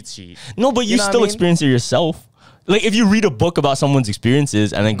the cheat sheet. No, but you know what still I mean? experience it yourself. Like if you read a book about someone's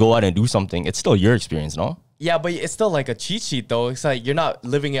experiences and then go out and do something, it's still your experience, no? Yeah, but it's still like a cheat sheet though. It's like you're not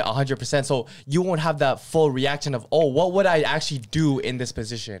living it 100%, so you won't have that full reaction of, oh, what would I actually do in this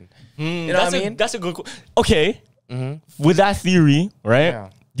position? You know what I mean? That's a good. Okay, with that theory, right? Yeah.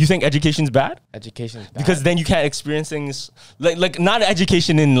 Do you think education's bad? Education is bad. Because then you can't experience things like not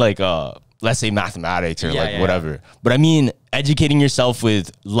education in like let's say mathematics or whatever. But I mean educating yourself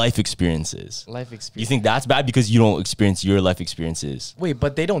with life experiences. Life experience. You think that's bad because you don't experience your life experiences? Wait,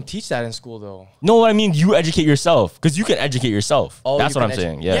 but they don't teach that in school though. No, I mean you educate yourself because you can educate yourself. Oh, that's you what can I'm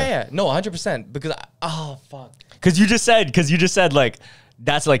saying. Yeah. Yeah. No, 100%. Because oh fuck. Because you just said like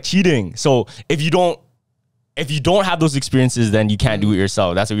that's like cheating. So if you don't have those experiences, then you can't do it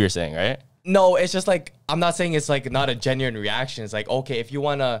yourself. That's what you're saying, right? No, it's just like I'm not saying it's like not a genuine reaction. It's like, okay, if you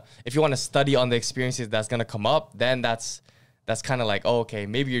wanna study on the experiences that's gonna come up, then that's kind of like, oh, okay,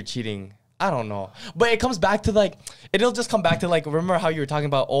 maybe you're cheating. I don't know, but it comes back to like it'll just come back to like, remember how you were talking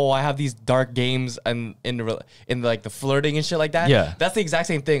about, oh, I have these dark games and in like the flirting and shit like that. Yeah, that's the exact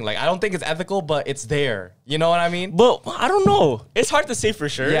same thing. Like I don't think it's ethical, but it's there. You know what I mean? But I don't know. It's hard to say for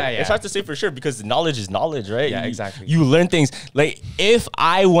sure. Yeah. It's hard to say for sure because knowledge is knowledge, right? Yeah, exactly. You learn things. Like if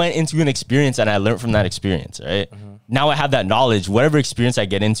I went into an experience and I learned from that experience, right? Now I have that knowledge. Whatever experience I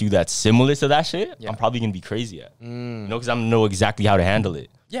get into that's similar to that shit, I'm probably gonna be crazy at. You know, because I'm gonna know exactly how to handle it.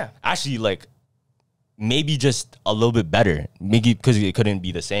 Yeah. Actually, like maybe just a little bit better. Maybe because it couldn't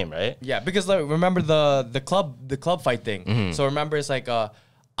be the same, right? Yeah, because like remember the club fight thing. So remember it's like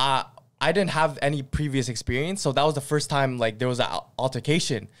I didn't have any previous experience, so that was the first time like there was an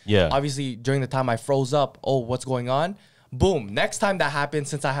altercation. Yeah. Obviously during the time I froze up. Oh, what's going on? Boom. Next time that happens,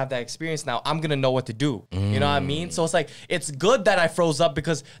 since I have that experience now, I'm gonna know what to do. You know what I mean? So it's like it's good that I froze up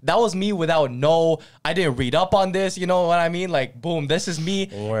because that was me without I didn't read up on this. You know what I mean? Like boom, this is me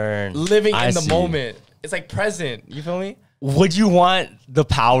living in the moment. It's like present. You feel me? Would you want the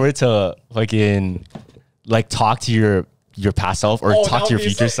power to fucking like talk to your past self or talk to your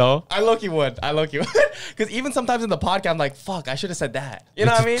future self? I low-key would. Because even sometimes in the podcast, I'm like, fuck, I should have said that. You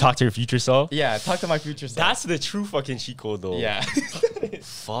know what I mean? Talk to your future self? Yeah, talk to my future self. That's the true fucking cheat code though. Yeah.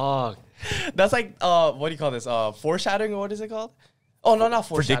 Fuck. That's like, what do you call this? Foreshadowing, or what is it called? Oh, no, not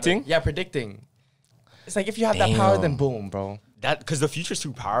foreshadowing. Predicting? Yeah, predicting. It's like if you have that power, then boom, bro. That because the future's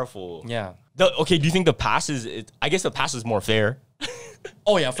too powerful. Yeah. Okay, do you think the past is... I guess the past is more fair.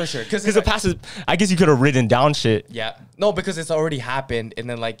 Oh, yeah, for sure. Because the past is... I guess you could have written down shit. Yeah. No, because it's already happened. And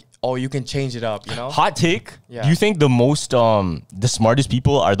then like, oh, you can change it up, you know? Hot take. Yeah. Do you think the smartest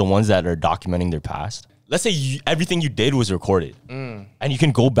people are the ones that are documenting their past? Let's say everything you did was recorded. And you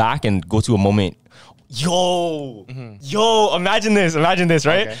can go back and go to a moment... Yo, imagine this, right?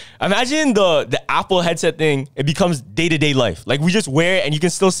 Okay. Imagine the Apple headset thing. It becomes day-to-day life. Like we just wear it and you can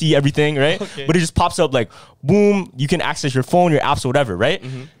still see everything, right? Okay. But it just pops up like, boom, you can access your phone, your apps, or whatever, right?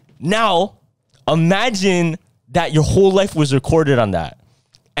 Now, imagine that your whole life was recorded on that.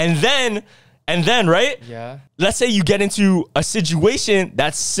 And then, right? Yeah. Let's say you get into a situation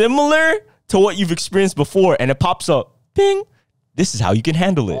that's similar to what you've experienced before and it pops up, ping, this is how you can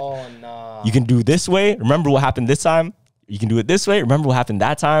handle it. Oh, no. You can do it this way. Remember what happened this time? You can do it this way. Remember what happened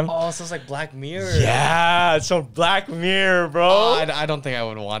that time? Oh, so it's like Black Mirror. Yeah, it's so Black Mirror, bro. Oh, I don't think I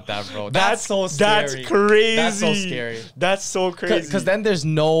would want that, bro. That's so scary. That's crazy. That's so scary. That's so crazy. Because then there's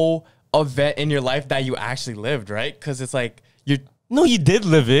no event in your life that you actually lived, right? Because it's like No, you did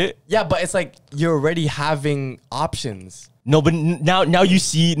live it. Yeah, but it's like you're already having options. No, but now you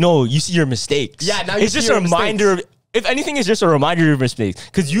see your mistakes. Yeah, now it's just a reminder of... If anything, it's just a reminder of your mistakes.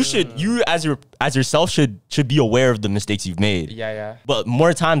 Because you as yourself should be aware of the mistakes you've made. Yeah. But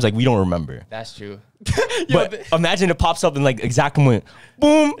more times, like, we don't remember. That's true. But imagine it pops up in like exact moment.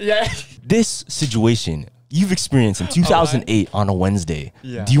 Boom. Yeah. This situation you've experienced in 2008 on a Wednesday.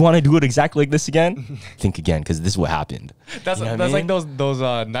 Yeah. Do you want to do it exactly like this again? Think again, because this is what happened. That's like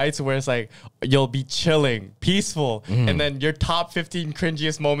those nights where it's like you'll be chilling, peaceful, and then your top 15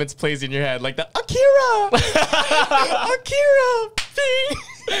 cringiest moments plays in your head, like the Akira,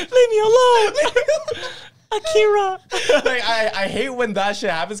 Leave me alone. Akira. Like I hate when that shit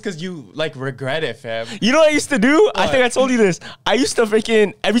happens because you like regret it, fam. You know what I used to do? What? I think I told you this. I used to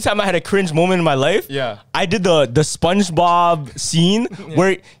freaking every time I had a cringe moment in my life, I did the SpongeBob scene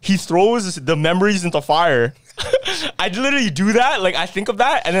where he throws the memories into fire. I literally do that. Like I think of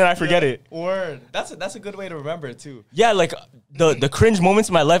that and then I forget it. Word. That's a good way to remember it too. Yeah, like the cringe moments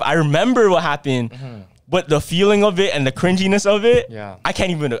in my life, I remember what happened, but the feeling of it and the cringiness of it, I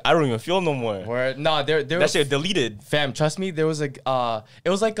don't even feel no more. Word. No, there that shit deleted. Fam, trust me, there was it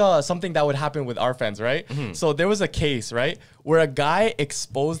was like something that would happen with our friends, right? So there was a case, right, where a guy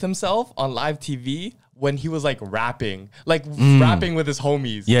exposed himself on live TV when he was like rapping with his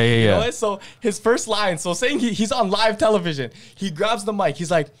homies. Yeah. You know? So his first line, so saying he's on live television, he grabs the mic,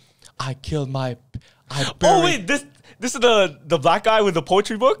 he's like, Oh wait, this is the black guy with the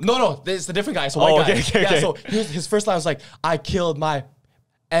poetry book? No, it's a different guy. It's a white guy. Okay. So his first line was like, I killed my,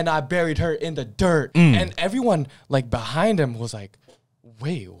 and I buried her in the dirt. And everyone like behind him was like,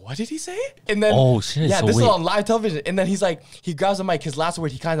 wait, what did he say? And then, oh shit. Yeah, so this is on live television. And then he's like, he grabs the mic, his last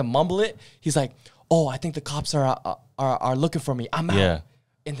word, he kind of mumble it. He's like, oh, I think the cops are looking for me. I'm out. Yeah.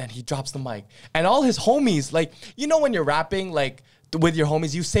 And then he drops the mic. And all his homies, like, you know when you're rapping, like, with your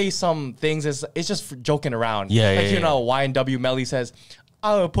homies, you say some things, it's just for joking around. Yeah, you know, YNW Melly says,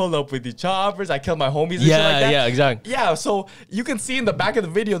 I will pull up with the choppers, I kill my homies and shit like that. Yeah, exactly. Yeah, so you can see in the back of the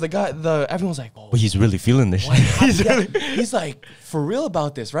video, everyone's like, oh. But he's really feeling this shit. He's like, for real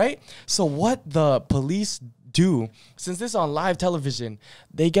about this, right? So what the police do, since this is on live television,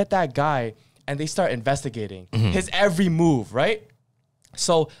 they get that guy and they start investigating his every move, right?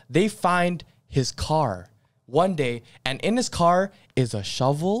 So they find his car one day, and in his car is a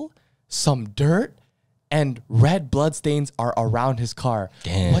shovel, some dirt, and red bloodstains are around his car.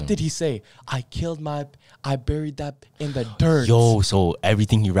 Damn. What did he say? I buried that in the dirt. Yo, so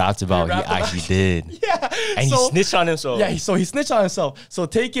everything he raps about, he actually did. Yeah. And he snitched on himself. Yeah, so he snitched on himself. So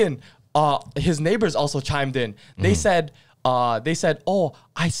his neighbors also chimed in. They said, oh,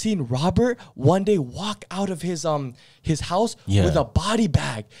 I seen Robert one day walk out of his house with a body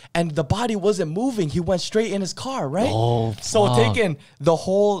bag, and the body wasn't moving. He went straight in his car, right? Oh, so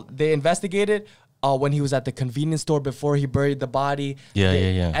they investigated when he was at the convenience store before he buried the body.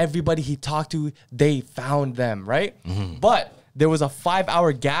 Yeah. Everybody he talked to, they found them, right? But there was a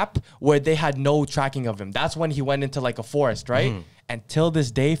 5-hour gap where they had no tracking of him. That's when he went into like a forest, right? And till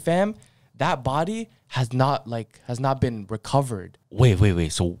this day, fam, that body has not been recovered.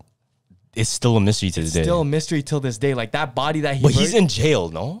 Wait. So it's still a mystery to this day. Still a mystery till this day. Like that body that he. But he's in jail,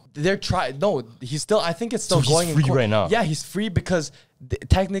 no? He's still. I think it's still going. He's free right now. Yeah, he's free because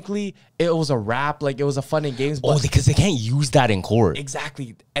technically it was a rap. Like it was a fun and games. But because they can't use that in court.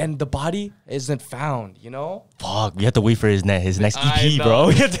 Exactly, and the body isn't found. You know. Fuck, we have to wait for his next EP, bro.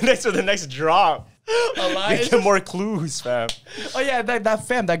 We have to wait for the next drop. Get more clues, fam. Oh yeah,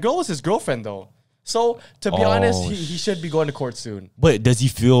 that girl was his girlfriend though. So to be honest, he should be going to court soon. But does he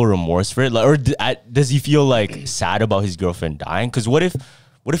feel remorse for it, or does he feel like sad about his girlfriend dying? Because what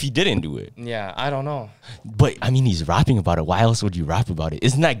if he didn't do it? Yeah, I don't know. But I mean, he's rapping about it. Why else would you rap about it?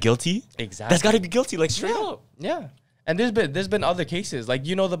 Isn't that guilty? Exactly. That's got to be guilty, like straight up. Yeah. And there's been other cases, like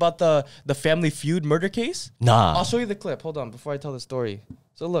about the Family Feud murder case. Nah. I'll show you the clip. Hold on, before I tell the story.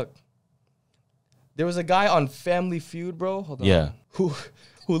 So look, there was a guy on Family Feud, bro. Hold on. Yeah. Who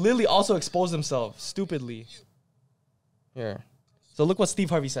literally also exposed himself stupidly. Here. So look what Steve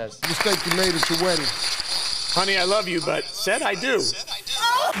Harvey says. Mistake you made at your wedding. Honey, I love you, but said I do.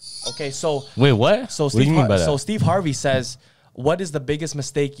 Okay, so wait, what? So what do you mean by that? So Steve Harvey says, "What is the biggest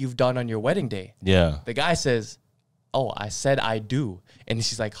mistake you've done on your wedding day?" Yeah. The guy says, "Oh, I said I do," and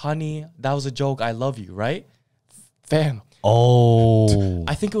she's like, "Honey, that was a joke. I love you, right?" Fam. Oh.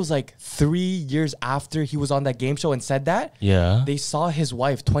 I think it was like 3 years after he was on that game show and said that. Yeah. They saw his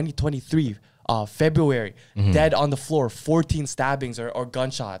wife, 2023, February, dead on the floor, 14 stabbings or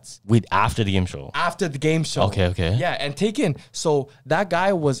gunshots. Wait, after the game show? After the game show. Okay. Yeah, and taken. So that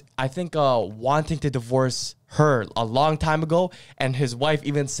guy was, I think, wanting to divorce her a long time ago. And his wife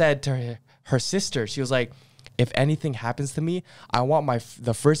even said to her sister, she was like, if anything happens to me, I want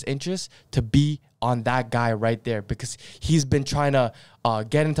the first interest to be on that guy right there, because he's been trying to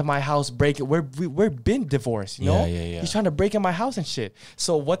get into my house, break it. We're been divorced, you know? Yeah. He's trying to break in my house and shit.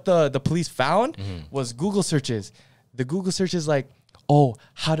 So what the police found was Google searches. The Google search is like, oh,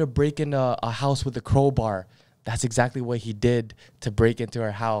 how to break in a house with a crowbar. That's exactly what he did to break into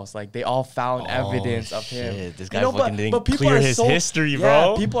her house. Like, they all found evidence of him. This guy fucking didn't clear his history,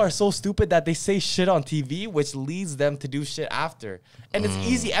 bro. People are so stupid that they say shit on TV, which leads them to do shit after. And it's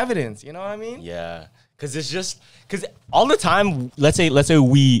easy evidence, you know what I mean? Yeah. Because all the time, let's say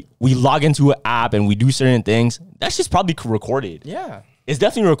we log into an app and we do certain things, that's just probably recorded. Yeah. It's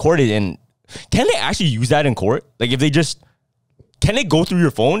definitely recorded. And can they actually use that in court? Like, if they just can it go through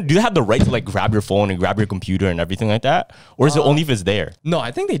your phone? Do they have the right to like grab your phone and grab your computer and everything like that? Or is it only if it's there? No,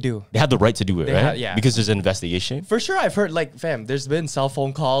 I think they do. They have the right to do it, right? Yeah. Because there's an investigation. For sure, I've heard like, fam, there's been cell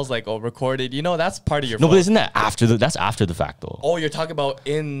phone calls like recorded. You know, that's part of your No, phone. but isn't that that's after the fact though? Oh, you're talking about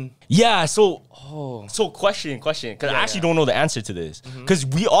in... Yeah, so question, because I actually don't know the answer to this. Mm-hmm. Because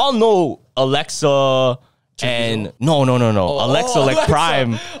we all know Alexa and no. Alexa, like Alexa.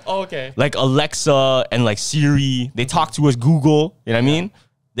 Prime. Oh, okay. Like Alexa and like Siri, they talk to us, Google, you know what I mean?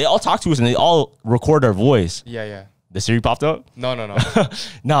 They all talk to us and they all record our voice. Yeah. The Siri popped up? No.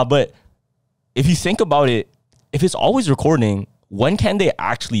 Nah, but if you think about it, if it's always recording, when can they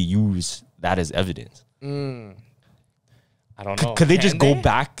actually use that as evidence? I don't know. Could they just go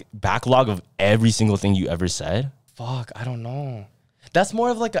backlog of every single thing you ever said? Fuck, I don't know. That's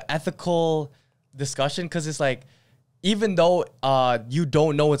more of like an ethical discussion because it's like, even though you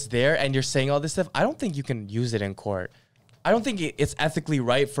don't know it's there and you're saying all this stuff, I don't think you can use it in court. I don't think it's ethically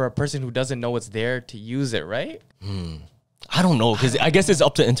right for a person who doesn't know it's there to use it, right? I don't know, because I guess it's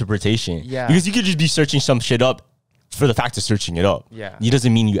up to interpretation. Yeah. Because you could just be searching some shit up for the fact of searching it up. Yeah. It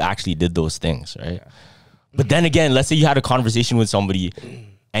doesn't mean you actually did those things, right? Yeah. But then again, let's say you had a conversation with somebody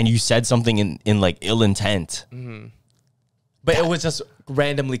and you said something in like ill intent. But it was just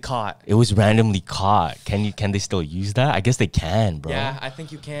randomly caught. It was randomly caught. Can they still use that? I guess they can, bro. Yeah, I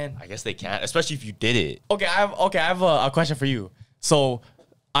think you can. I guess they can, especially if you did it. Okay, I have a question for you. So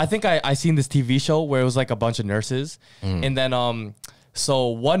I think I seen this TV show where it was like a bunch of nurses. And then so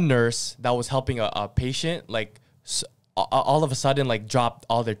one nurse that was helping a patient like all of a sudden like dropped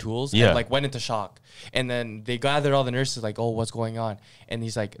all their tools and like went into shock. And then they gathered all the nurses like, oh, what's going on? And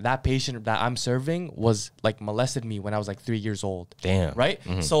he's like, that patient that I'm serving was like molested me when I was like 3 years old. Damn. Right?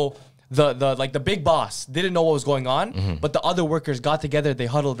 So the big boss didn't know what was going on, but the other workers got together, they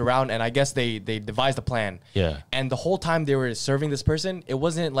huddled around, and I guess they devised a plan. Yeah. And the whole time they were serving this person, it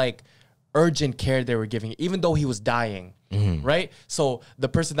wasn't like urgent care they were giving, even though he was dying. Right? So the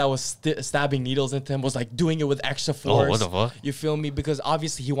person that was stabbing needles into him was like doing it with extra force. Oh, what the fuck? You feel me? Because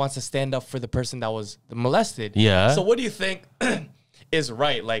obviously he wants to stand up for the person that was molested. Yeah. So what do you think is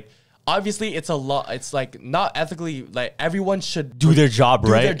right? Like, obviously it's a lot. It's like not ethically, like everyone should do their job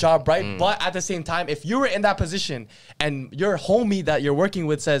right. Do their job right. But at the same time, if you were in that position and your homie that you're working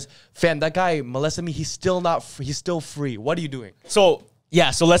with says, fam, that guy molested me, he's still free. What are you doing? So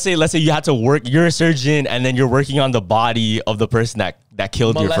yeah, so let's say you had to work, you're a surgeon and then you're working on the body of the person that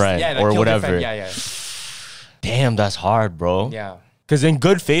killed your friend or whatever. Yeah. Damn, that's hard, bro. Yeah. Because in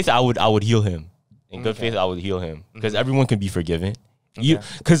good faith, I would heal him. In good faith, I would heal him. Because everyone can be forgiven.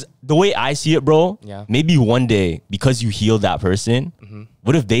 Because the way I see it, bro, maybe one day, because you healed that person,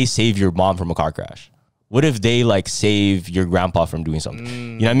 what if they save your mom from a car crash? What if they like save your grandpa from doing something?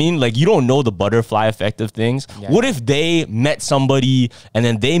 You know what I mean? Like, you don't know the butterfly effect of things. What if they met somebody and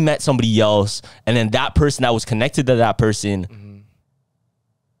then they met somebody else and then that person that was connected to that person,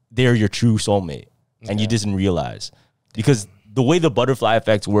 they're your true soulmate and you didn't realize? Because the way the butterfly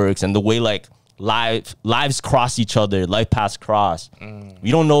effect works and the way like lives cross each other, life paths cross,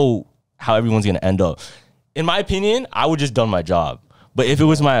 we don't know how everyone's gonna end up. In my opinion, I would just done my job. But if it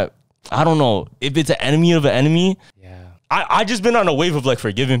was I don't know, if it's an enemy of an enemy, I just been on a wave of like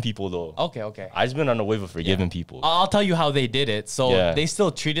forgiving people though. Okay. I just been on a wave of forgiving people. I'll tell you how they did it. So they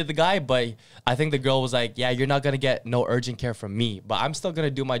still treated the guy, but I think the girl was like, yeah, you're not going to get no urgent care from me, but I'm still going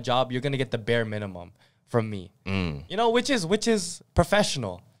to do my job. You're going to get the bare minimum from me. You know, which is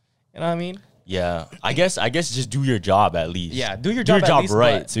professional. You know what I mean? Yeah. I guess just do your job at least. Yeah, do your job at least,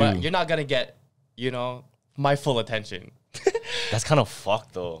 right too. But you're not going to get, my full attention. That's kind of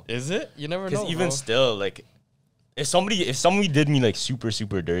fucked though. Is it? You never know. Because even bro. still, like, if somebody did me like super,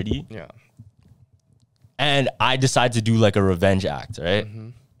 super dirty, and I decide to do like a revenge act, right?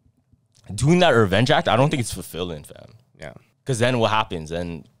 Doing that revenge act, I don't think it's fulfilling, fam. Yeah. Because then what happens?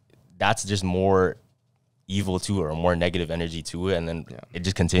 And that's just more evil to it, or more negative energy to it, and then it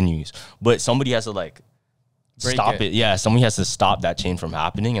just continues. But somebody has to like stop it. Yeah, somebody has to stop that chain from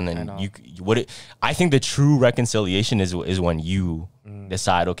happening, and then I think the true reconciliation is when you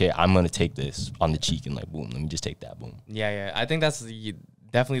decide, okay, I'm gonna take this on the cheek and like boom, let me just take that, boom. Yeah. I think that's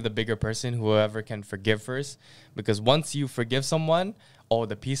definitely the bigger person, whoever can forgive first, because once you forgive someone,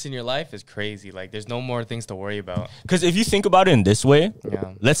 the peace in your life is crazy. Like, there's no more things to worry about. Because if you think about it in this way,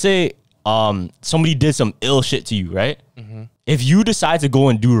 let's say somebody did some ill shit to you, right? If you decide to go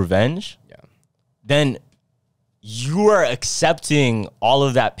and do revenge, then you are accepting all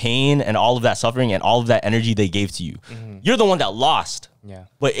of that pain and all of that suffering and all of that energy they gave to you. You're the one that lost. Yeah.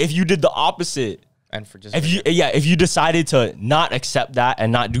 But if you did the opposite, and if you decided to not accept that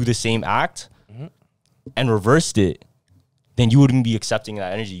and not do the same act and reversed it, then you wouldn't be accepting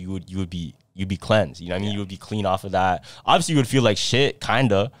that energy. You'd be cleansed. You know what I mean? You would be clean off of that. Obviously, you would feel like shit,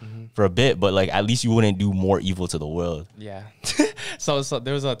 kinda, for a bit, but like at least you wouldn't do more evil to the world. Yeah. So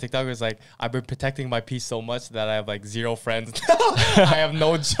there was a TikTok where it's like, I've been protecting my peace so much that I have like 0 friends. I have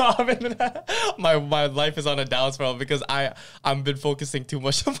no job, and my life is on a downfall because I've been focusing too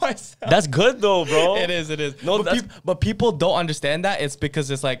much on myself. That's good though, bro. It is. No, but people don't understand that. It's because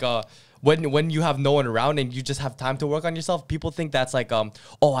it's like when you have no one around and you just have time to work on yourself, people think that's like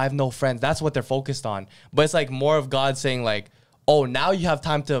oh, I have no friends. That's what they're focused on. But it's like more of God saying like, oh, now you have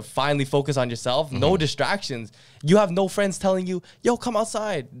time to finally focus on yourself. No distractions. You have no friends telling you, yo, come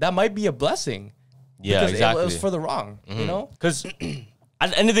outside. That might be a blessing. Yeah, because exactly. it was for the wrong, you know? Because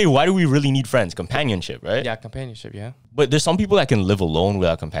at the end of the day, why do we really need friends? Companionship, right? Yeah, companionship, yeah. But there's some people that can live alone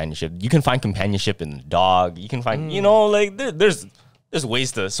without companionship. You can find companionship in a dog. You can find, you know, like there's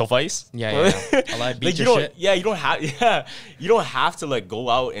ways to suffice. Yeah. A lot of beat like your shit. Yeah, you don't have to like go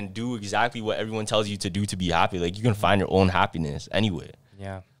out and do exactly what everyone tells you to do to be happy. Like you can find your own happiness anyway.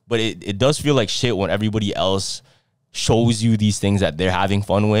 Yeah. But it does feel like shit when everybody else shows you these things that they're having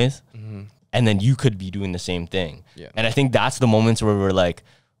fun with, and then you could be doing the same thing. Yeah. And I think that's the moments where we're like,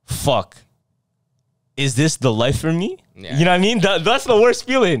 fuck, is this the life for me? Yeah. You know what I mean? That's the worst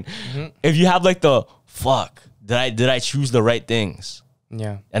feeling. If you have like the fuck, did I choose the right things?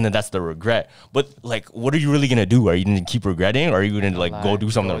 Yeah. And then that's the regret. But like, what are you really gonna do? Are you gonna keep regretting, or are you gonna like go do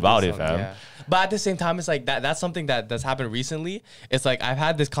something about it, fam? Yeah. But at the same time, it's like that's something that's happened recently. It's like I've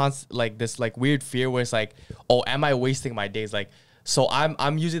had this this weird fear where it's like, oh, am I wasting my days? Like, so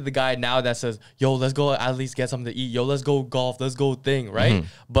I'm usually the guy now that says, yo, let's go at least get something to eat. Yo, let's go golf. Let's go thing, right?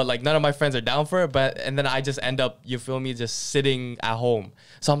 But like none of my friends are down for it. And then I just end up, you feel me, just sitting at home.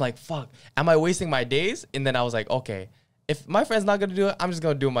 So I'm like, fuck, am I wasting my days? And then I was like, okay, if my friend's not gonna do it, I'm just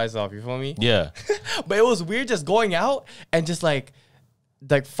gonna do it myself. You feel me? Yeah. But it was weird just going out and just like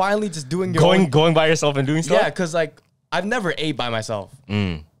finally just doing your going by yourself and doing stuff. Yeah, because like I've never ate by myself.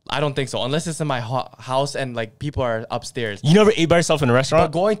 I don't think so, unless it's in my house and like people are upstairs. You never ate by yourself in a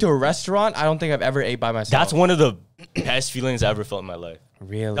restaurant? But going to a restaurant, I don't think I've ever ate by myself. That's one of the best feelings I ever felt in my life.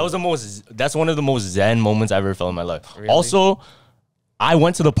 Really? That's one of the most zen moments I ever felt in my life. Really? Also, I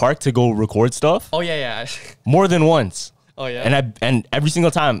went to the park to go record stuff. Oh yeah. More than once. Oh yeah. And every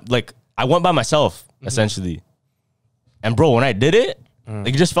single time, like I went by myself essentially. And bro, when I did it,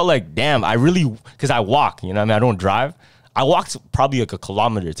 like it just felt like, damn, because I walk, you know what I mean? I don't drive. I walked probably like a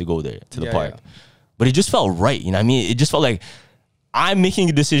kilometer to go there to the park. Yeah. But it just felt right, you know what I mean? It just felt like I'm making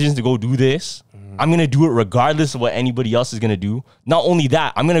decisions to go do this. I'm going to do it regardless of what anybody else is going to do. Not only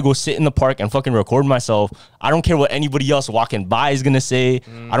that, I'm going to go sit in the park and fucking record myself. I don't care what anybody else walking by is going to say.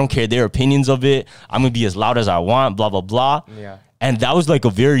 I don't care their opinions of it. I'm going to be as loud as I want, blah, blah, blah. Yeah. And that was like a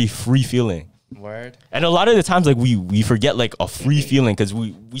very free feeling. Word. And a lot of the times, like we forget like a free feeling because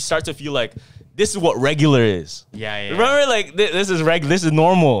we start to feel like this is what regular is. Yeah. Remember, like this is this is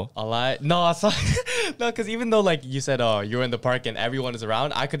normal. A lot. No, it's not. No, because even though like you said, oh, you're in the park and everyone is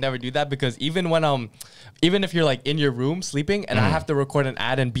around, I could never do that because even if you're like in your room sleeping and I have to record an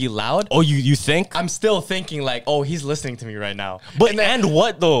ad and be loud. Oh, you think? I'm still thinking like, oh, he's listening to me right now. But and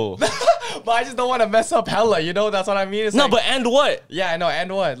what though? But I just don't want to mess up hella, you know? That's what I mean. It's no, like, but and what? Yeah, I know.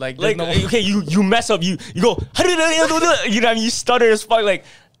 And what? Like no okay, you mess up. You go. You know what I mean? You stutter as fuck. Like.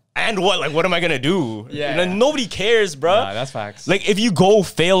 And what? Like, what am I gonna do? Yeah. You know, nobody cares, bro. Nah, that's facts. Like, if you go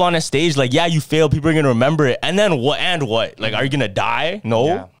fail on a stage, like, yeah, you fail, people are gonna remember it. And then what? And what? Like, are you gonna die? No.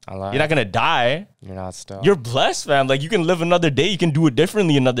 Yeah, a lot. You're not gonna die. You're not still. You're blessed, fam. Like, you can live another day. You can do it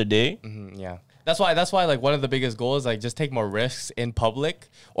differently another day. Yeah. That's why like one of the biggest goals, like just take more risks in public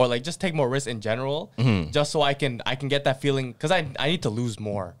or like just take more risks in general, just so I can get that feeling because I need to lose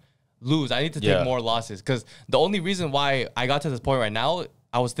more. I need to take more losses because the only reason why I got to this point right now,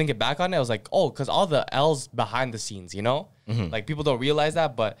 I was thinking back on it, I was like, oh, because all the L's behind the scenes, you know? Like, people don't realize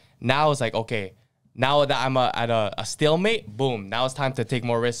that, but now it's like, okay, now that I'm at a stalemate, boom, now it's time to take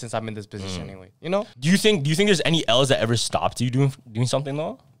more risks since I'm in this position anyway, you know? Do you think there's any L's that ever stopped you doing something,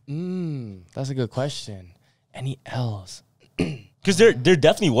 though? That's a good question. Any L's? Because there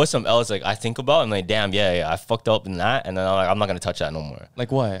definitely was some L's, like, I think about, and like, damn, yeah, I fucked up in that, and then I'm like, I'm not going to touch that no more.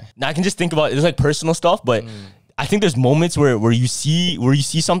 Like what? Now, I can just think about, it's like personal stuff, but... I think there's moments where you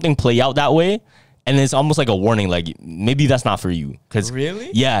see something play out that way, and it's almost like a warning, like maybe that's not for you. Cause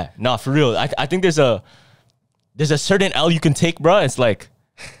really, yeah, no, for real. I think there's a certain L you can take, bro. It's like,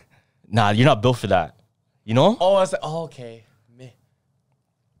 nah, you're not built for that. You know? Oh, I was like, oh, okay.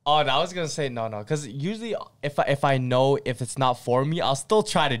 Oh, no, I was gonna say no, because usually if I know if it's not for me, I'll still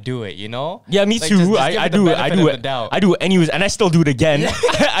try to do it. You know? Yeah, me Like, too. just I give it do the it. I benefit do of it. the doubt. I do it anyways, and I still do it again.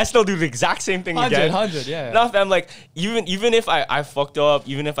 I still do the exact same thing 100, again. 100, yeah. No, fam. Like even if I fucked up,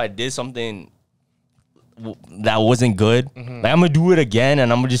 even if I did something that wasn't good, like I'm gonna do it again,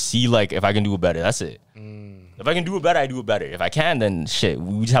 and I'm gonna just see like if I can do it better. That's it. If I can do it better, I do it better. If I can, then shit,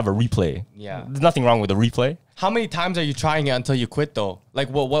 we just have a replay. Yeah. There's nothing wrong with a replay. How many times are you trying it until you quit though? Like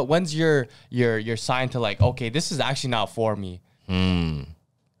when's your sign to like, okay, this is actually not for me?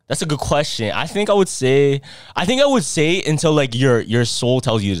 That's a good question. I think I would say until like your soul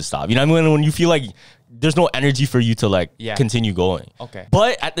tells you to stop. You know what I mean? When you feel like there's no energy for you to like continue going. Okay.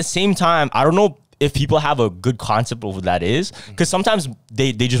 But at the same time, I don't know if people have a good concept of what that is, because sometimes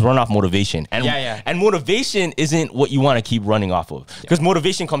they just run off motivation, and and motivation isn't what you want to keep running off of, because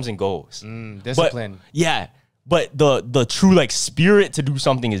motivation comes and goes. Discipline. But the true like spirit to do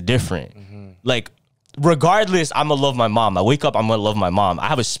something is different. Like regardless, I'm gonna love my mom. I wake up, I'm gonna love my mom. I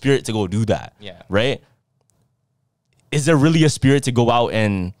have a spirit to go do that. Yeah. Right? Is there really a spirit to go out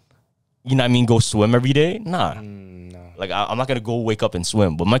and, you know what I mean, go swim every day? Nah. No. Like, I'm not going to go wake up and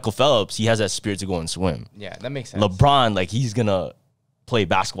swim. But Michael Phelps, he has that spirit to go and swim. Yeah, that makes sense. LeBron, like, he's going to play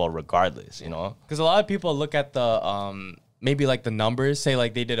basketball regardless, you know? Because a lot of people look at the, maybe like the numbers, say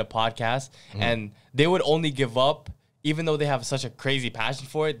like they did a podcast, and they would only give up, even though they have such a crazy passion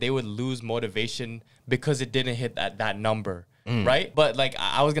for it, they would lose motivation because it didn't hit that number. Right? But like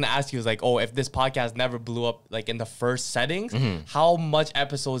I was gonna ask you, is like, oh, if this podcast never blew up like in the first settings, how much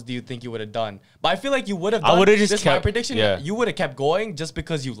episodes do you think you would have done? But I feel like you would have done. I would have just this kept, my prediction. Yeah. You would have kept going just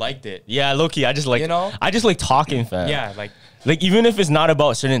because you liked it. Yeah, low-key, I just like, you know? I just like talking, fam. Yeah, like even if it's not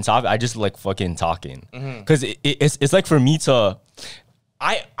about certain topic, I just like fucking talking. Because it's like for me to,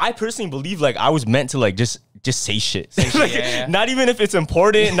 I personally believe like I was meant to like just say shit. Like, not even if it's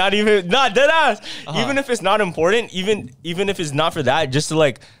important, not dead ass. Even if it's not important, even if it's not for that, just to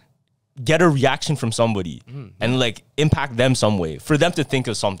like get a reaction from somebody and like impact them some way, for them to think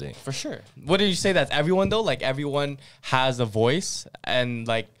of something. For sure. What did you say? That's everyone though? Like everyone has a voice, and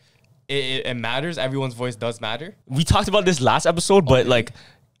like it matters. Everyone's voice does matter. We talked about this last episode, but like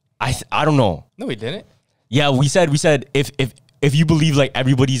I don't know. No, we didn't. Yeah, we said if you believe like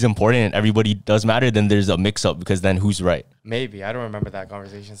everybody's important and everybody does matter, then there's a mix-up, because then who's right? Maybe. I don't remember that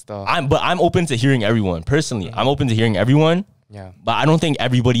conversation still. I'm open to hearing everyone. Personally, I'm open to hearing everyone. Yeah. But I don't think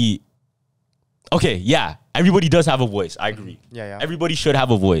everybody... Okay, yeah. Everybody does have a voice. I agree. Yeah. Everybody should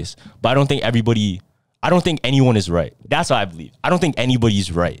have a voice. But I don't think anyone is right. That's what I believe. I don't think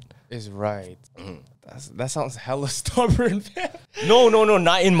anybody's right. Is right. That sounds hella stubborn, man. No.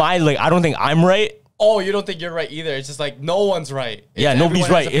 Not in my... Like, I don't think I'm right. Oh, you don't think you're right either. It's just like no one's right. Yeah, nobody's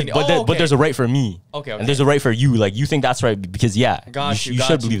right. But there's a right for me. Okay. And there's a right for you. Like, you think that's right because, you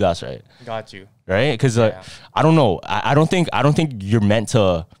should believe that's right. Got you. Right? Because I don't know. I don't think you're meant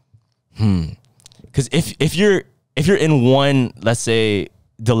to. Because if you're in one, let's say,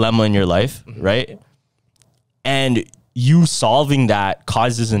 dilemma in your life, right, and you solving that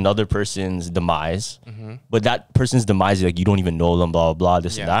causes another person's demise, but that person's demise, like, you don't even know them, blah blah blah,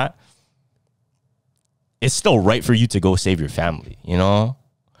 this and that. It's still right for you to go save your family, you know?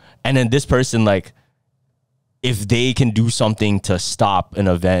 And then this person, like, if they can do something to stop an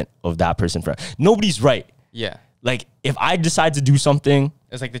event of that person, nobody's right. Yeah. Like, if I decide to do something...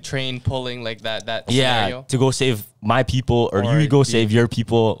 It's like the train pulling, like that scenario. To go save my people, or you go save your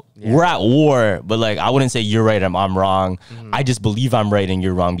people. Yeah. We're at war, but, like, I wouldn't say you're right, I'm wrong. I just believe I'm right and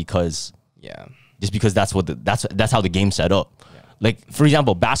you're wrong because... Yeah. Just because that's how the game's set up. Yeah. Like, for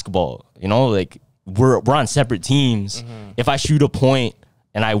example, basketball, you know, like... We're on separate teams. If I shoot a point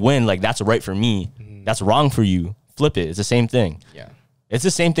and I win, like, that's right for me. That's wrong for you. Flip it. It's the same thing. Yeah. It's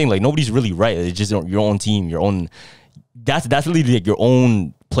the same thing. Like, nobody's really right. It's just your own team, your own. That's really like your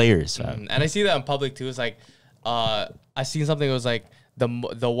own players. And I see that in public too. It's like, I seen something that was like,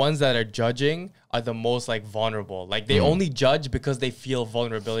 the ones that are judging are the most like vulnerable. Like they only judge because they feel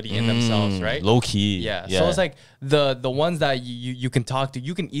vulnerability in themselves, right? Low key. Yeah. So it's like the ones that you can talk to,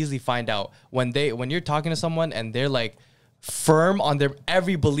 you can easily find out when you're talking to someone and they're like firm on their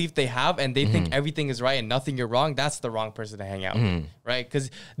every belief they have and they think everything is right and nothing you're wrong. That's the wrong person to hang out with, right?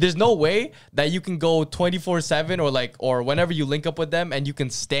 Because there's no way that you can go 24/7 or whenever you link up with them and you can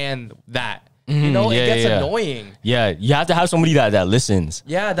stand that. You know, it gets annoying. Yeah, you have to have somebody that listens.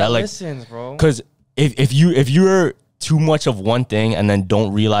 Yeah, that listens, bro. Because if you're too much of one thing and then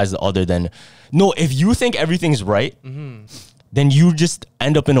don't realize the other, then no. If you think everything's right, then you just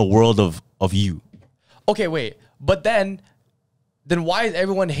end up in a world of you. Okay, wait, but then why is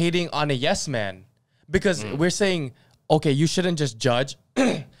everyone hating on a yes man? Because we're saying, okay, you shouldn't just judge.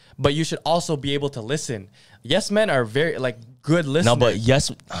 but you should also be able to listen. Yes men are very like good listeners. No, but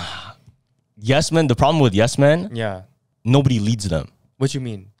yes men. The problem with yes men, yeah, nobody leads them. what you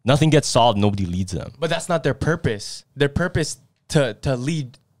mean? Nothing gets solved. Nobody leads them. But that's not their purpose. Their purpose to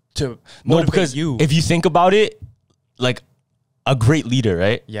lead, to No, motivate because you. if you think about it, like a great leader,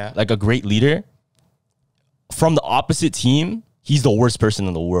 right? Yeah. Like a great leader from the opposite team, he's the worst person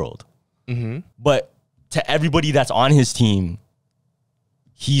in the world. But to everybody that's on his team,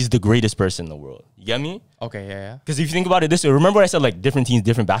 he's the greatest person in the world. You get me? Okay, yeah. Because if you think about it this way, remember I said like different teams,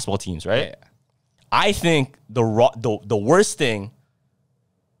 different basketball teams, right? Yeah. I think the worst thing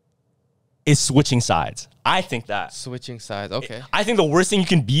is switching sides. I think that. Switching sides. Okay. I think the worst thing you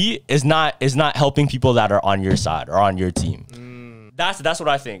can be is not helping people that are on your side or on your team. That's what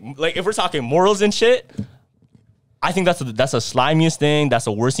I think. Like if we're talking morals and shit, I think that's a slimiest thing. That's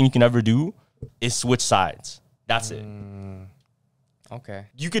the worst thing you can ever do is switch sides. That's it. Okay.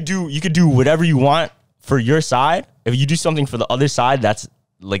 You could do whatever you want for your side. If you do something for the other side, that's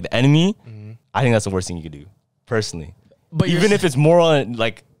like the enemy. I think that's the worst thing you could do, personally. But even if it's moral and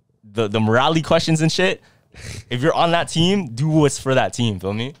like the morality questions and shit, if you're on that team, do what's for that team.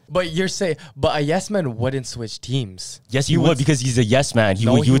 Feel me? But you're saying, but a yes man wouldn't switch teams. Yes, he would because he's a yes man. He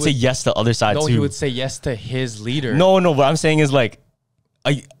would say yes to the other side too. No, he would say yes to his leader. No. What I'm saying is like,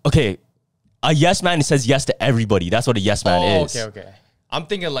 a yes man says yes to everybody. That's what a yes man is. Okay. I'm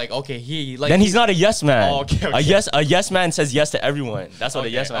thinking like, okay, then he's not a yes man. Oh, okay. A yes man says yes to everyone. That's what a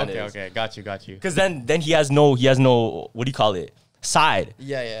yes man is. Okay, got you. Because then he has no what do you call it? Side.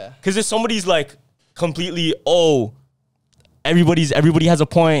 Yeah. Because if somebody's like completely, everybody has a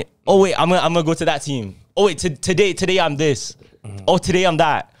point. Oh wait, I'm gonna go to that team. Oh wait, today I'm this. Oh, today I'm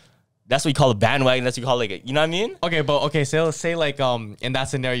that. That's what you call a bandwagon. That's what you call like you know what I mean? Okay, but okay, so let's say like in that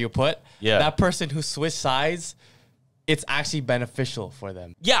scenario you put, that person who switched sides, it's actually beneficial for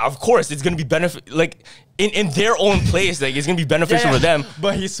them. Yeah, of course it's gonna be like in their own place. Like it's gonna be beneficial for them.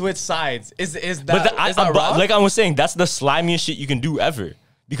 But he switched sides. Is that is that wrong? Like I was saying, that's the slimiest shit you can do ever.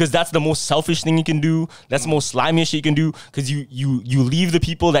 Because that's the most selfish thing you can do. That's the most slimiest shit you can do. Because you leave the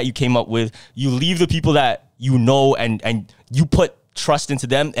people that you came up with. You leave the people that you know and you put trust into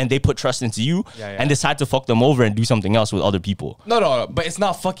them and they put trust into you and decide to fuck them over and do something else with other people. No, but it's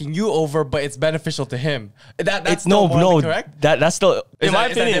not fucking you over, but it's beneficial to him. That's correct? That's still in my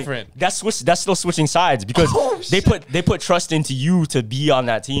opinion, different? That's still switching sides because they put trust into you to be on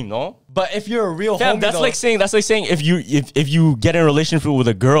that team, no? But if you're a real homie, that's like saying if you get in a relationship with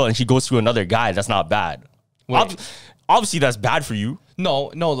a girl and she goes to another guy, that's not bad. Obviously that's bad for you.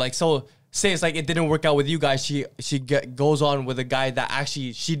 No, like so say it's like it didn't work out with you guys. She goes on with a guy that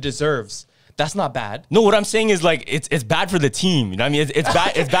actually she deserves. That's not bad. No, what I'm saying is like it's bad for the team. You know what I mean? It's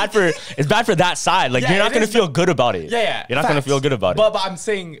bad. It's bad for that side. Like you're not gonna feel good about it. Yeah. You're not gonna feel good about it. But I'm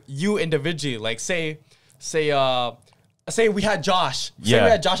saying you individually. Like say we had Josh. Say we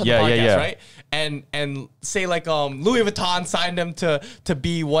had Josh on the podcast, right? And say like Louis Vuitton signed him to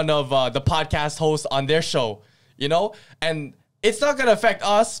be one of the podcast hosts on their show. You know, and it's not gonna affect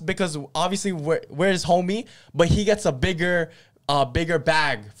us because obviously we're his homie, but he gets a bigger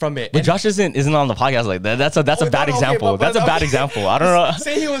bag from it. But Josh isn't on the podcast like that. That's a bad example. That's a bad example. I don't know.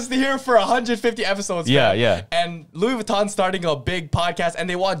 Say he was here for 150 episodes. Yeah. And Louis Vuitton starting a big podcast, and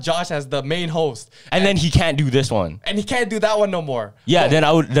they want Josh as the main host. And then he can't do this one. And he can't do that one no more. Yeah. Then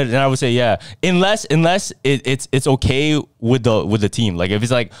I would say yeah. Unless it's okay with the team. Like if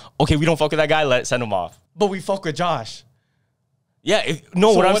it's like okay, we don't fuck with that guy, send him off. But we fuck with Josh. Yeah.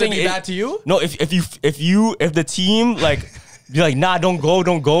 So what I'm saying is bad to you? No. If the team like. Be like, nah, don't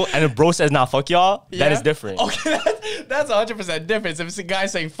go. And if bro says, nah, fuck y'all, that is different. Okay, that's 100% different. If it's a guy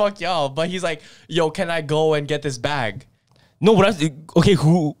saying, fuck y'all, but he's like, yo, can I go and get this bag? No,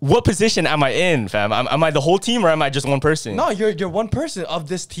 what position am I in, fam? Am I the whole team or am I just one person? No, you're one person of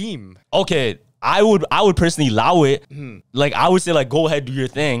this team. Okay, I would personally allow it. Like, I would say, like, go ahead, do your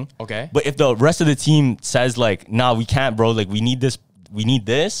thing. Okay. But if the rest of the team says, like, nah, we can't, bro, like, we need this,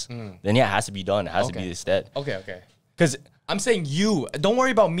 then yeah, it has to be done. It has to be instead. Okay. Because I'm saying you. Don't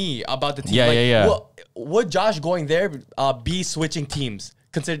worry about me, about the team. Yeah. Would Josh going there be switching teams?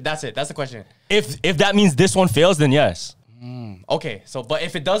 Consider that's it. That's the question. If that means this one fails, then yes. Okay. So, but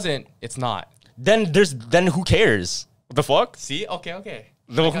if it doesn't, it's not. Then who cares? What the fuck? See? Okay.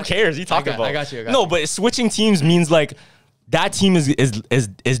 Who cares? You talking about? I got you. No, but switching teams means like that team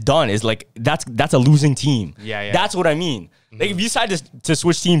is done. Is like that's a losing team. Yeah. That's what I mean. Like if you decide to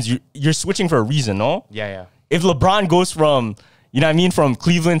switch teams, you're switching for a reason, no? Yeah. If LeBron goes from, you know what I mean, from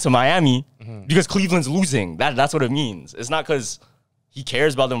Cleveland to Miami, because Cleveland's losing, that's what it means. It's not because he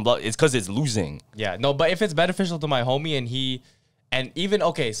cares about them, it's because it's losing. Yeah, no, but if it's beneficial to my homie and And even,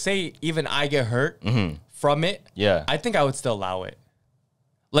 okay, say even I get hurt from it. Yeah. I think I would still allow it.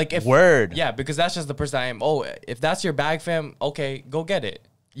 Like if Word. Yeah, because that's just the person I am. Oh, if that's your bag, fam, okay, go get it.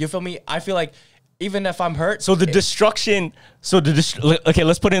 You feel me? I feel like even if I'm hurt. So the destruction, okay,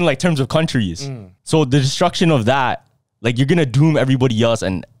 let's put it in like terms of countries. So the destruction of that, like you're gonna doom everybody else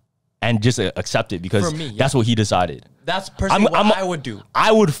and just accept it because For me, that's what he decided. That's personally what I would do.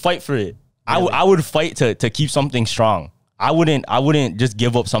 I would fight for it. Really? I would fight to keep something strong. I wouldn't just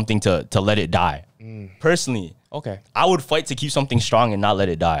give up something to let it die. Personally. Okay. I would fight to keep something strong and not let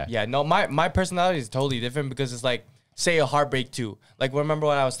it die. Yeah, no, my personality is totally different because it's like, say a heartbreak too. Like remember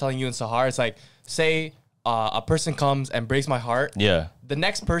what I was telling you in Sahar? It's like, say a person comes and breaks my heart. Yeah. The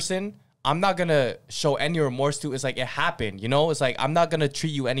next person, I'm not gonna show any remorse to. It's like it happened, you know. It's like I'm not gonna treat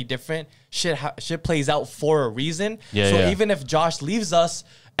you any different. Shit plays out for a reason. Yeah. So even if Josh leaves us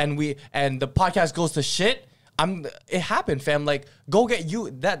and the podcast goes to shit, it happened, fam. Like go get you.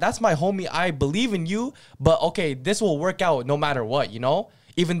 That's my homie. I believe in you. But okay, this will work out no matter what, you know.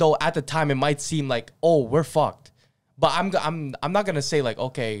 Even though at the time it might seem like, oh, we're fucked. But I'm not gonna say like,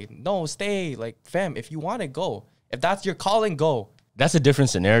 okay, no, stay. Like, fam, if you want to go, if that's your calling, go. That's a different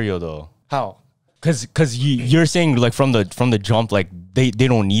scenario though. How? Cause you're saying like from the jump, like they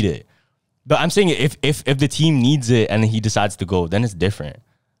don't need it. But I'm saying if the team needs it and he decides to go, then it's different.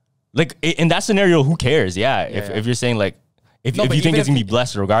 Like in that scenario, who cares? Yeah. If you're saying like if you think it's gonna be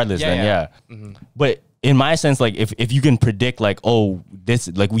blessed regardless, then yeah. But in my sense, like if you can predict like, oh, this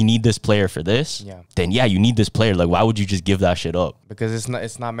like we need this player for this, then yeah, you need this player. Like why would you just give that shit up? Because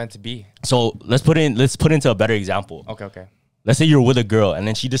it's not meant to be. So let's put into a better example. Okay. Let's say you're with a girl and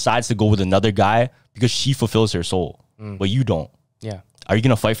then she decides to go with another guy because she fulfills her soul, but you don't. Yeah. Are you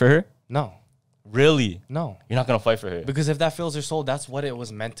gonna fight for her? No. Really? No. You're not gonna fight for her because if that fills her soul, that's what it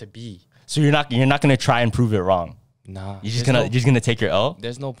was meant to be. So you're not gonna try and prove it wrong. Nah. You're just gonna take your L.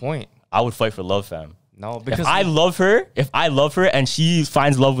 There's no point. I would fight for love, fam. No, because if I love her and she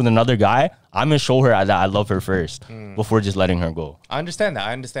finds love with another guy, I'm gonna show her that I love her first before just letting her go. I understand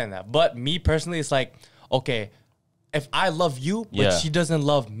that. But me personally, it's like, okay, if I love you, but she doesn't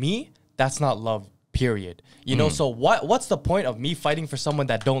love me, that's not love, period. You know, so what's the point of me fighting for someone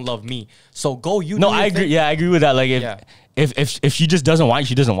that don't love me? So go you. No, I agree. Yeah, I agree with that. Like if she just doesn't want you,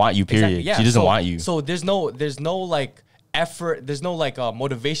 she doesn't want you, period. Exactly, yeah. She doesn't want you. So there's no like effort, there's no like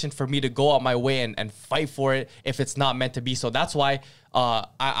motivation for me to go out my way and fight for it if it's not meant to be. So that's why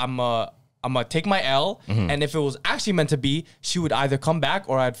I'm gonna take my L, and if it was actually meant to be, she would either come back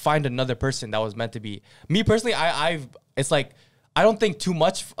or I'd find another person that was meant to be. Me personally, it's like I don't think too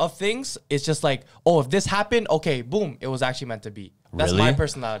much of things. It's just like, oh, if this happened, okay, boom, it was actually meant to be. That's Really? my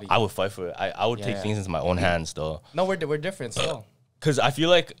personality. I would fight for it. I would take things into my own hands though. No, we're different still. Cause I feel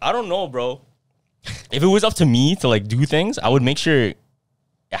like I don't know, bro. If it was up to me to like do things, I would make sure it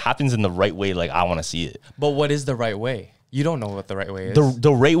happens in the right way, like I want to see it. But what is the right way? You don't know what the right way is.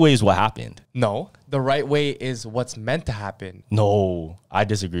 The right way is what happened. No, the right way is what's meant to happen. No, I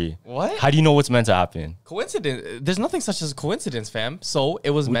disagree. What? How do you know what's meant to happen? Coincidence. There's nothing such as coincidence, fam. So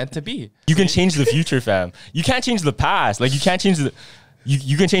it was meant to be. You can change the future, fam. You can't change the past. Like you can't change the.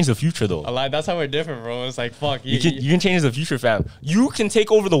 You can change the future though. A lie. That's how we're different, bro. It's like fuck. You can change the future, fam. You can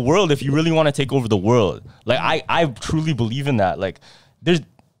take over the world if you really want to take over the world. Like I truly believe in that. Like there's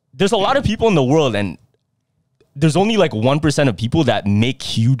a lot of people in the world and there's only like 1% of people that make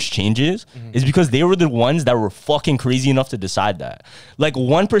huge changes is because they were the ones that were fucking crazy enough to decide that. Like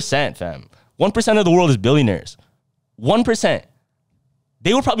 1%, fam. 1% of the world is billionaires. 1%.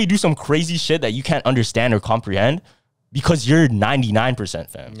 They would probably do some crazy shit that you can't understand or comprehend because you're 99%,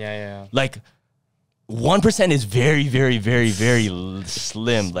 fam. Yeah. Like 1% is very, very, very, very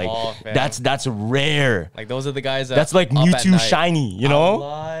slim. Small, like fam. that's rare. Like those are the guys That's like Mewtwo shiny, you know?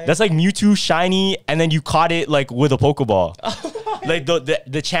 That's like Mewtwo shiny, and then you caught it like with a Pokeball. Like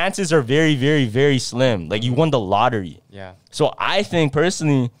the chances are very, very, very slim. Like you won the lottery. Yeah. So I think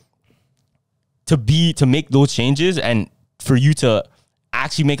personally, to make those changes and for you to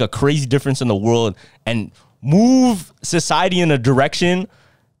actually make a crazy difference in the world and move society in a direction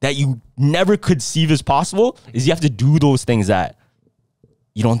that you never could conceive as possible, is you have to do those things that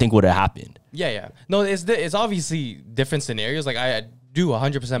you don't think would have happened. Yeah. No, it's obviously different scenarios. Like I do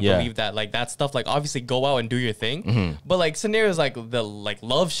 100% believe that like that stuff, like obviously go out and do your thing. But like scenarios like the like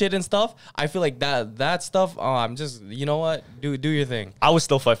love shit and stuff, I feel like that stuff, I'm just, you know what? Do your thing. I would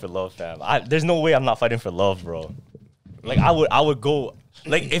still fight for love, fam. There's no way I'm not fighting for love, bro. Like I would go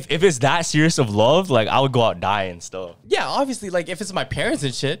Like if it's that serious of love, like I would go out dying still. Yeah, obviously, like if it's my parents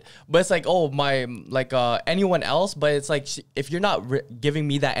and shit, but it's like, oh, my, like anyone else, but it's like, if you're not giving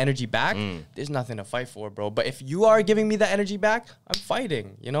me that energy back, there's nothing to fight for, bro. But if you are giving me that energy back, I'm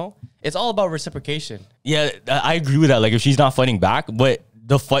fighting, you know? It's all about reciprocation. Yeah, I agree with that. Like if she's not fighting back, but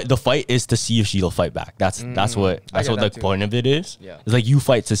the fight is to see if she'll fight back. That's what the point of it is. Yeah. It's like you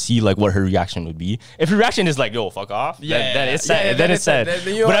fight to see like what her reaction would be. If her reaction is like, yo, fuck off, then it's sad. Then it's sad.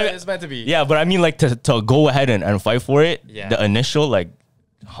 It's meant to be. Yeah, but I mean like to go ahead and fight for it, Yeah. the initial like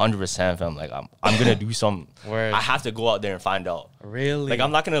 100%, fam. Like I'm gonna do some. Word. I have to go out there and find out. Really? Like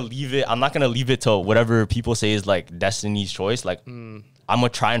I'm not gonna leave it to whatever people say is like destiny's choice. Like I'm gonna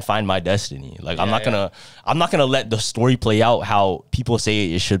try and find my destiny. Like I'm not gonna let the story play out how people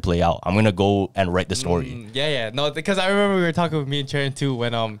say it should play out. I'm gonna go and write the story. No, because I remember we were talking with me and Sharon too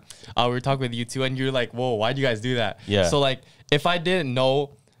when we were talking with you too, and you're like, whoa, why'd you guys do that? Yeah. So like if I didn't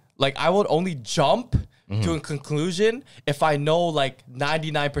know, like I would only jump to a conclusion if I know like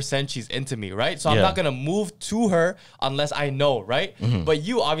 99% she's into me, right? So I'm not gonna move to her unless I know, right? But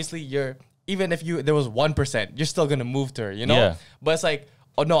you obviously even if there was 1%, you're still gonna move to her, you know? Yeah. But it's like,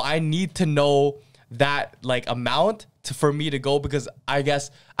 oh no, I need to know that like amount for me to go, because I guess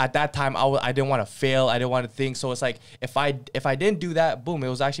at that time I didn't want to fail, I didn't want to think. So it's like if I didn't do that, boom, it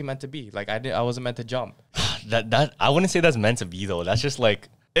was actually meant to be. Like I wasn't meant to jump. That I wouldn't say that's meant to be though. That's just like.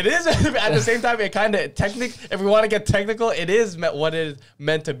 It is at the same time. It kind of if we want to get technical, it is what it is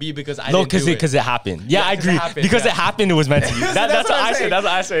meant to be, because because it happened. Yeah, I agree. Because it happened, it was meant to be. That's what I say. That's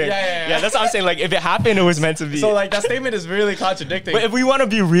what I say. Yeah. That's what I'm saying. Like if it happened, it was meant to be. So like that statement is really contradicting. But if we want to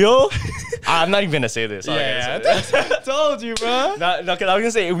be real, I'm not even gonna say this. I told you, bro. No, because I was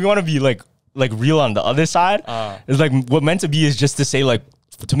gonna say if we want to be like real on the other side, it's like what meant to be is just to say like.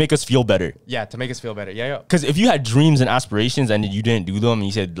 To make us feel better. Yeah, to make us feel better. Yeah. Because if you had dreams and aspirations and you didn't do them and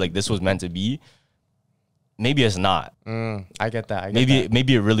you said like this was meant to be, maybe it's not. I get that.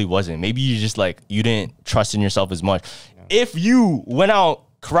 Maybe it really wasn't. Maybe you just like you didn't trust in yourself as much. Yeah. If you went out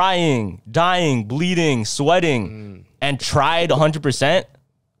crying, dying, bleeding, sweating, and tried 100%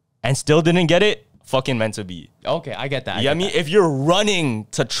 and still didn't get it, fucking meant to be. Okay, I get that. I mean, if you're running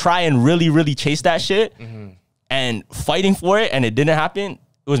to try and really, really chase that shit and fighting for it and it didn't happen,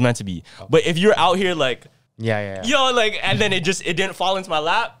 it was meant to be. Okay. But if you're out here like, yo, like, and then it didn't fall into my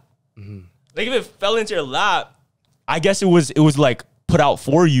lap. Like if it fell into your lap, I guess it was like put out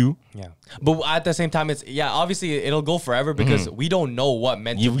for you. Yeah. But at the same time, obviously it'll go forever because we don't know what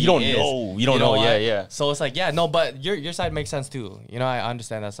meant to be. We don't know. Yeah. So it's like, but your side makes sense too. You know, I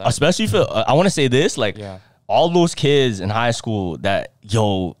understand that side. Especially if I want to say this, like all those kids in high school that,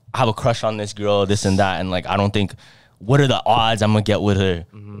 yo, I have a crush on this girl, this and that, and like I don't think, what are the odds I'm gonna get with her?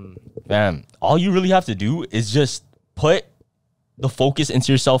 Fam, all you really have to do is just put the focus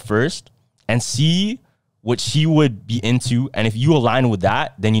into yourself first and see what she would be into, and if you align with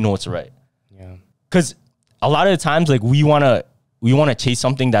that, then you know what's right. Yeah. Because a lot of the times, like we wanna chase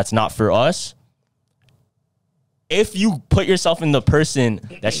something that's not for us. If you put yourself in the person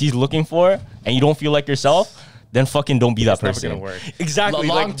that she's looking for and you don't feel like yourself, then fucking don't be that person. It's never gonna work. Exactly.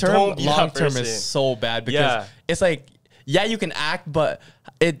 Long term is so bad because it's like, you can act, but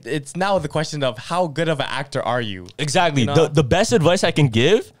it's now the question of how good of an actor are you? Exactly. You know? The best advice I can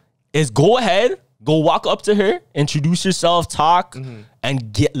give is go ahead, go walk up to her, introduce yourself, talk,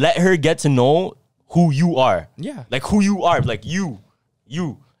 and let her get to know who you are. Yeah. Like who you are. Like you.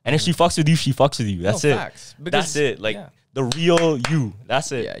 And if she fucks with you, she fucks with you. That's it. Facts. That's it. Like the real you.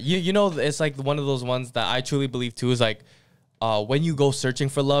 That's it. Yeah. You know, it's like one of those ones that I truly believe too is like, when you go searching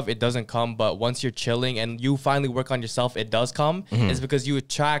for love, it doesn't come. But once you're chilling and you finally work on yourself, it does come. It's because you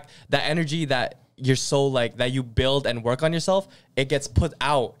attract that energy that you're so like, that you build and work on yourself. It gets put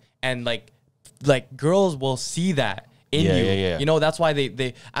out, and like girls will see that in you. Yeah. You know, that's why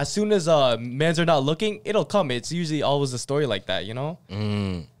they as soon as men's are not looking, it'll come. It's usually always a story like that, you know?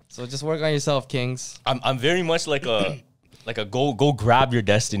 So just work on yourself, kings. I'm very much like a go grab your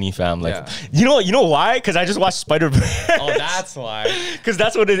destiny, fam. Like you know why? Because I just watched Spider-Man. Oh, that's why. Because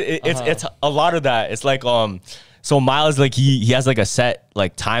that's what it's a lot of that. It's like so Miles, like he has like a set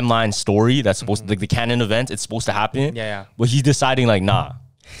like timeline story that's supposed to, like the canon event, it's supposed to happen. Yeah. But he's deciding like, nah.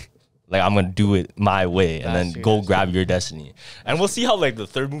 Like I'm gonna do it my way, and then go grab your destiny, and we'll see how like the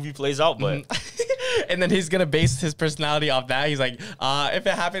third movie plays out. But and then he's gonna base his personality off that. He's like, if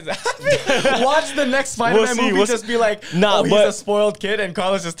it happens, watch the next Spider-Man movie. Just be like, nah, he's a spoiled kid, and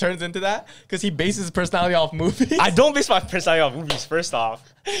Carlos just turns into that because he bases his personality off movies. I don't base my personality off movies. First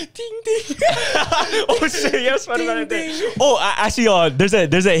off, ding ding. Oh shit, yes, Spider-Man. Ding. Oh, actually,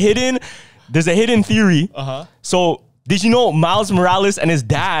 there's a hidden theory. So Did you know Miles Morales and his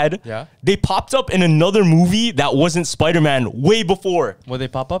dad, they popped up in another movie that wasn't Spider-Man way before. What they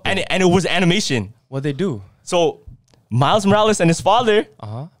pop up in? And it was animation. What they do? So Miles Morales and his father,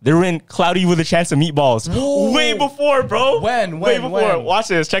 they were in Cloudy with a Chance of Meatballs. Whoa. Way before, bro. Way before. Watch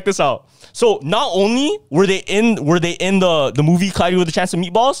this. Check this out. So not only were they in the movie Cloudy with a Chance of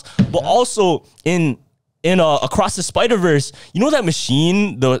Meatballs, but also in Across the Spider-Verse, you know that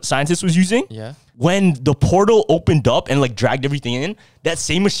machine the scientist was using? Yeah. When the portal opened up and like dragged everything in, that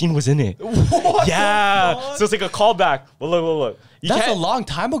same machine was in it. What? Yeah. So it's like a callback. But look. That's a long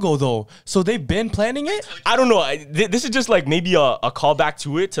time ago though. So they've been planning it? I don't know. This is just like maybe a callback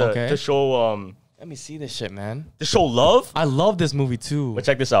to it to show let me see this shit, man. To show love. I love this movie too. But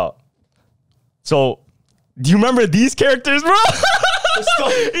check this out. So, do you remember these characters, bro?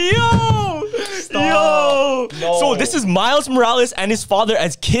 Yo! No. So this is Miles Morales and his father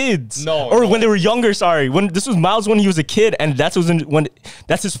as kids. When they were younger, sorry. This was Miles when he was a kid, and that's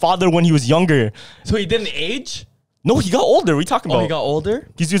his father when he was younger. So he didn't age? No, he got older. What are you talking about? Oh, he got older?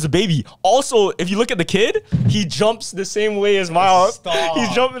 He was a baby. Also, if you look at the kid, he jumps the same way as Miles. Stop. He's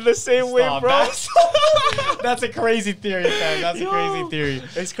jumping the same way, bro. That's a crazy theory, man. That's a crazy theory.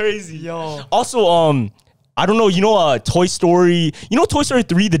 It's crazy. Yo. Also, I don't know, you know Toy Story, Toy Story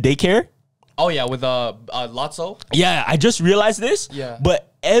 3, the daycare? Oh yeah, with Lotso? Yeah, I just realized this. Yeah.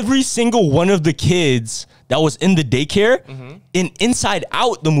 But every single one of the kids that was in the daycare in Inside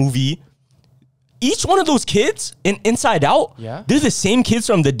Out, the movie, each one of those kids in Inside Out, they're the same kids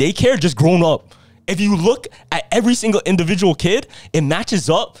from the daycare, just grown up. If you look at every single individual kid, it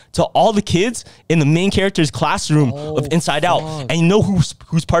matches up to all the kids in the main character's classroom of Inside Out. And you know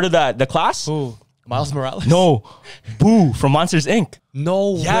who's part of the class? Who? Miles Morales? No. Boo from Monsters, Inc.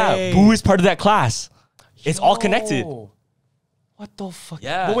 No way. Yeah, Boo is part of that class. It's all connected. What the fuck?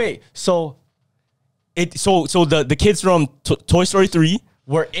 Yeah. But wait, so the kids from Toy Story 3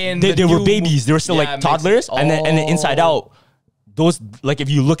 were in they were babies. They were still like toddlers. And then Inside Out, those, like if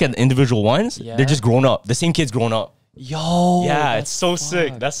you look at the individual ones, they're just grown up. The same kids grown up. Yo. Yeah, it's so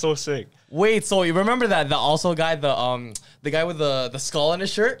sick. That's so sick. Wait, so you remember that the guy with the skull in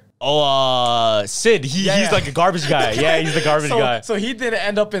his shirt? Oh, Sid. He's like a garbage guy. Yeah, he's the garbage guy. So he didn't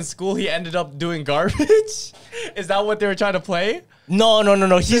end up in school. He ended up doing garbage. Is that what they were trying to play? No.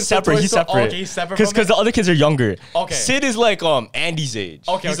 He's separate. He's separate. Okay, he's separate. Because the other kids are younger. Okay. Sid is like Andy's age.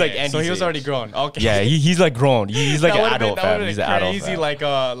 Okay. He's like Andy's So he was age. already grown. Okay. Yeah, he's like grown. He's like an adult. That would He's have an been adult. crazy,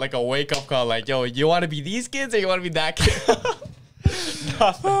 like a wake up call. Like, yo, you want to be these kids or you want to be that kid?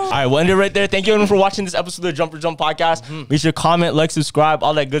 All right, we'll end it right there. Thank you everyone for watching this episode of the Jumper Jump podcast. Make sure to comment, like, subscribe,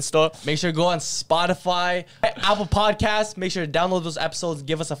 all that good stuff. Make sure to go on Spotify, Apple Podcasts. Make sure to download those episodes.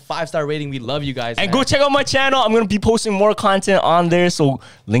 Give us a 5-star rating. We love you guys. And go check out my channel. I'm going to be posting more content on there. So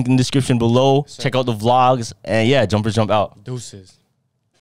link in the description below. Check out the vlogs. And yeah, Jumpers Jump out. Deuces.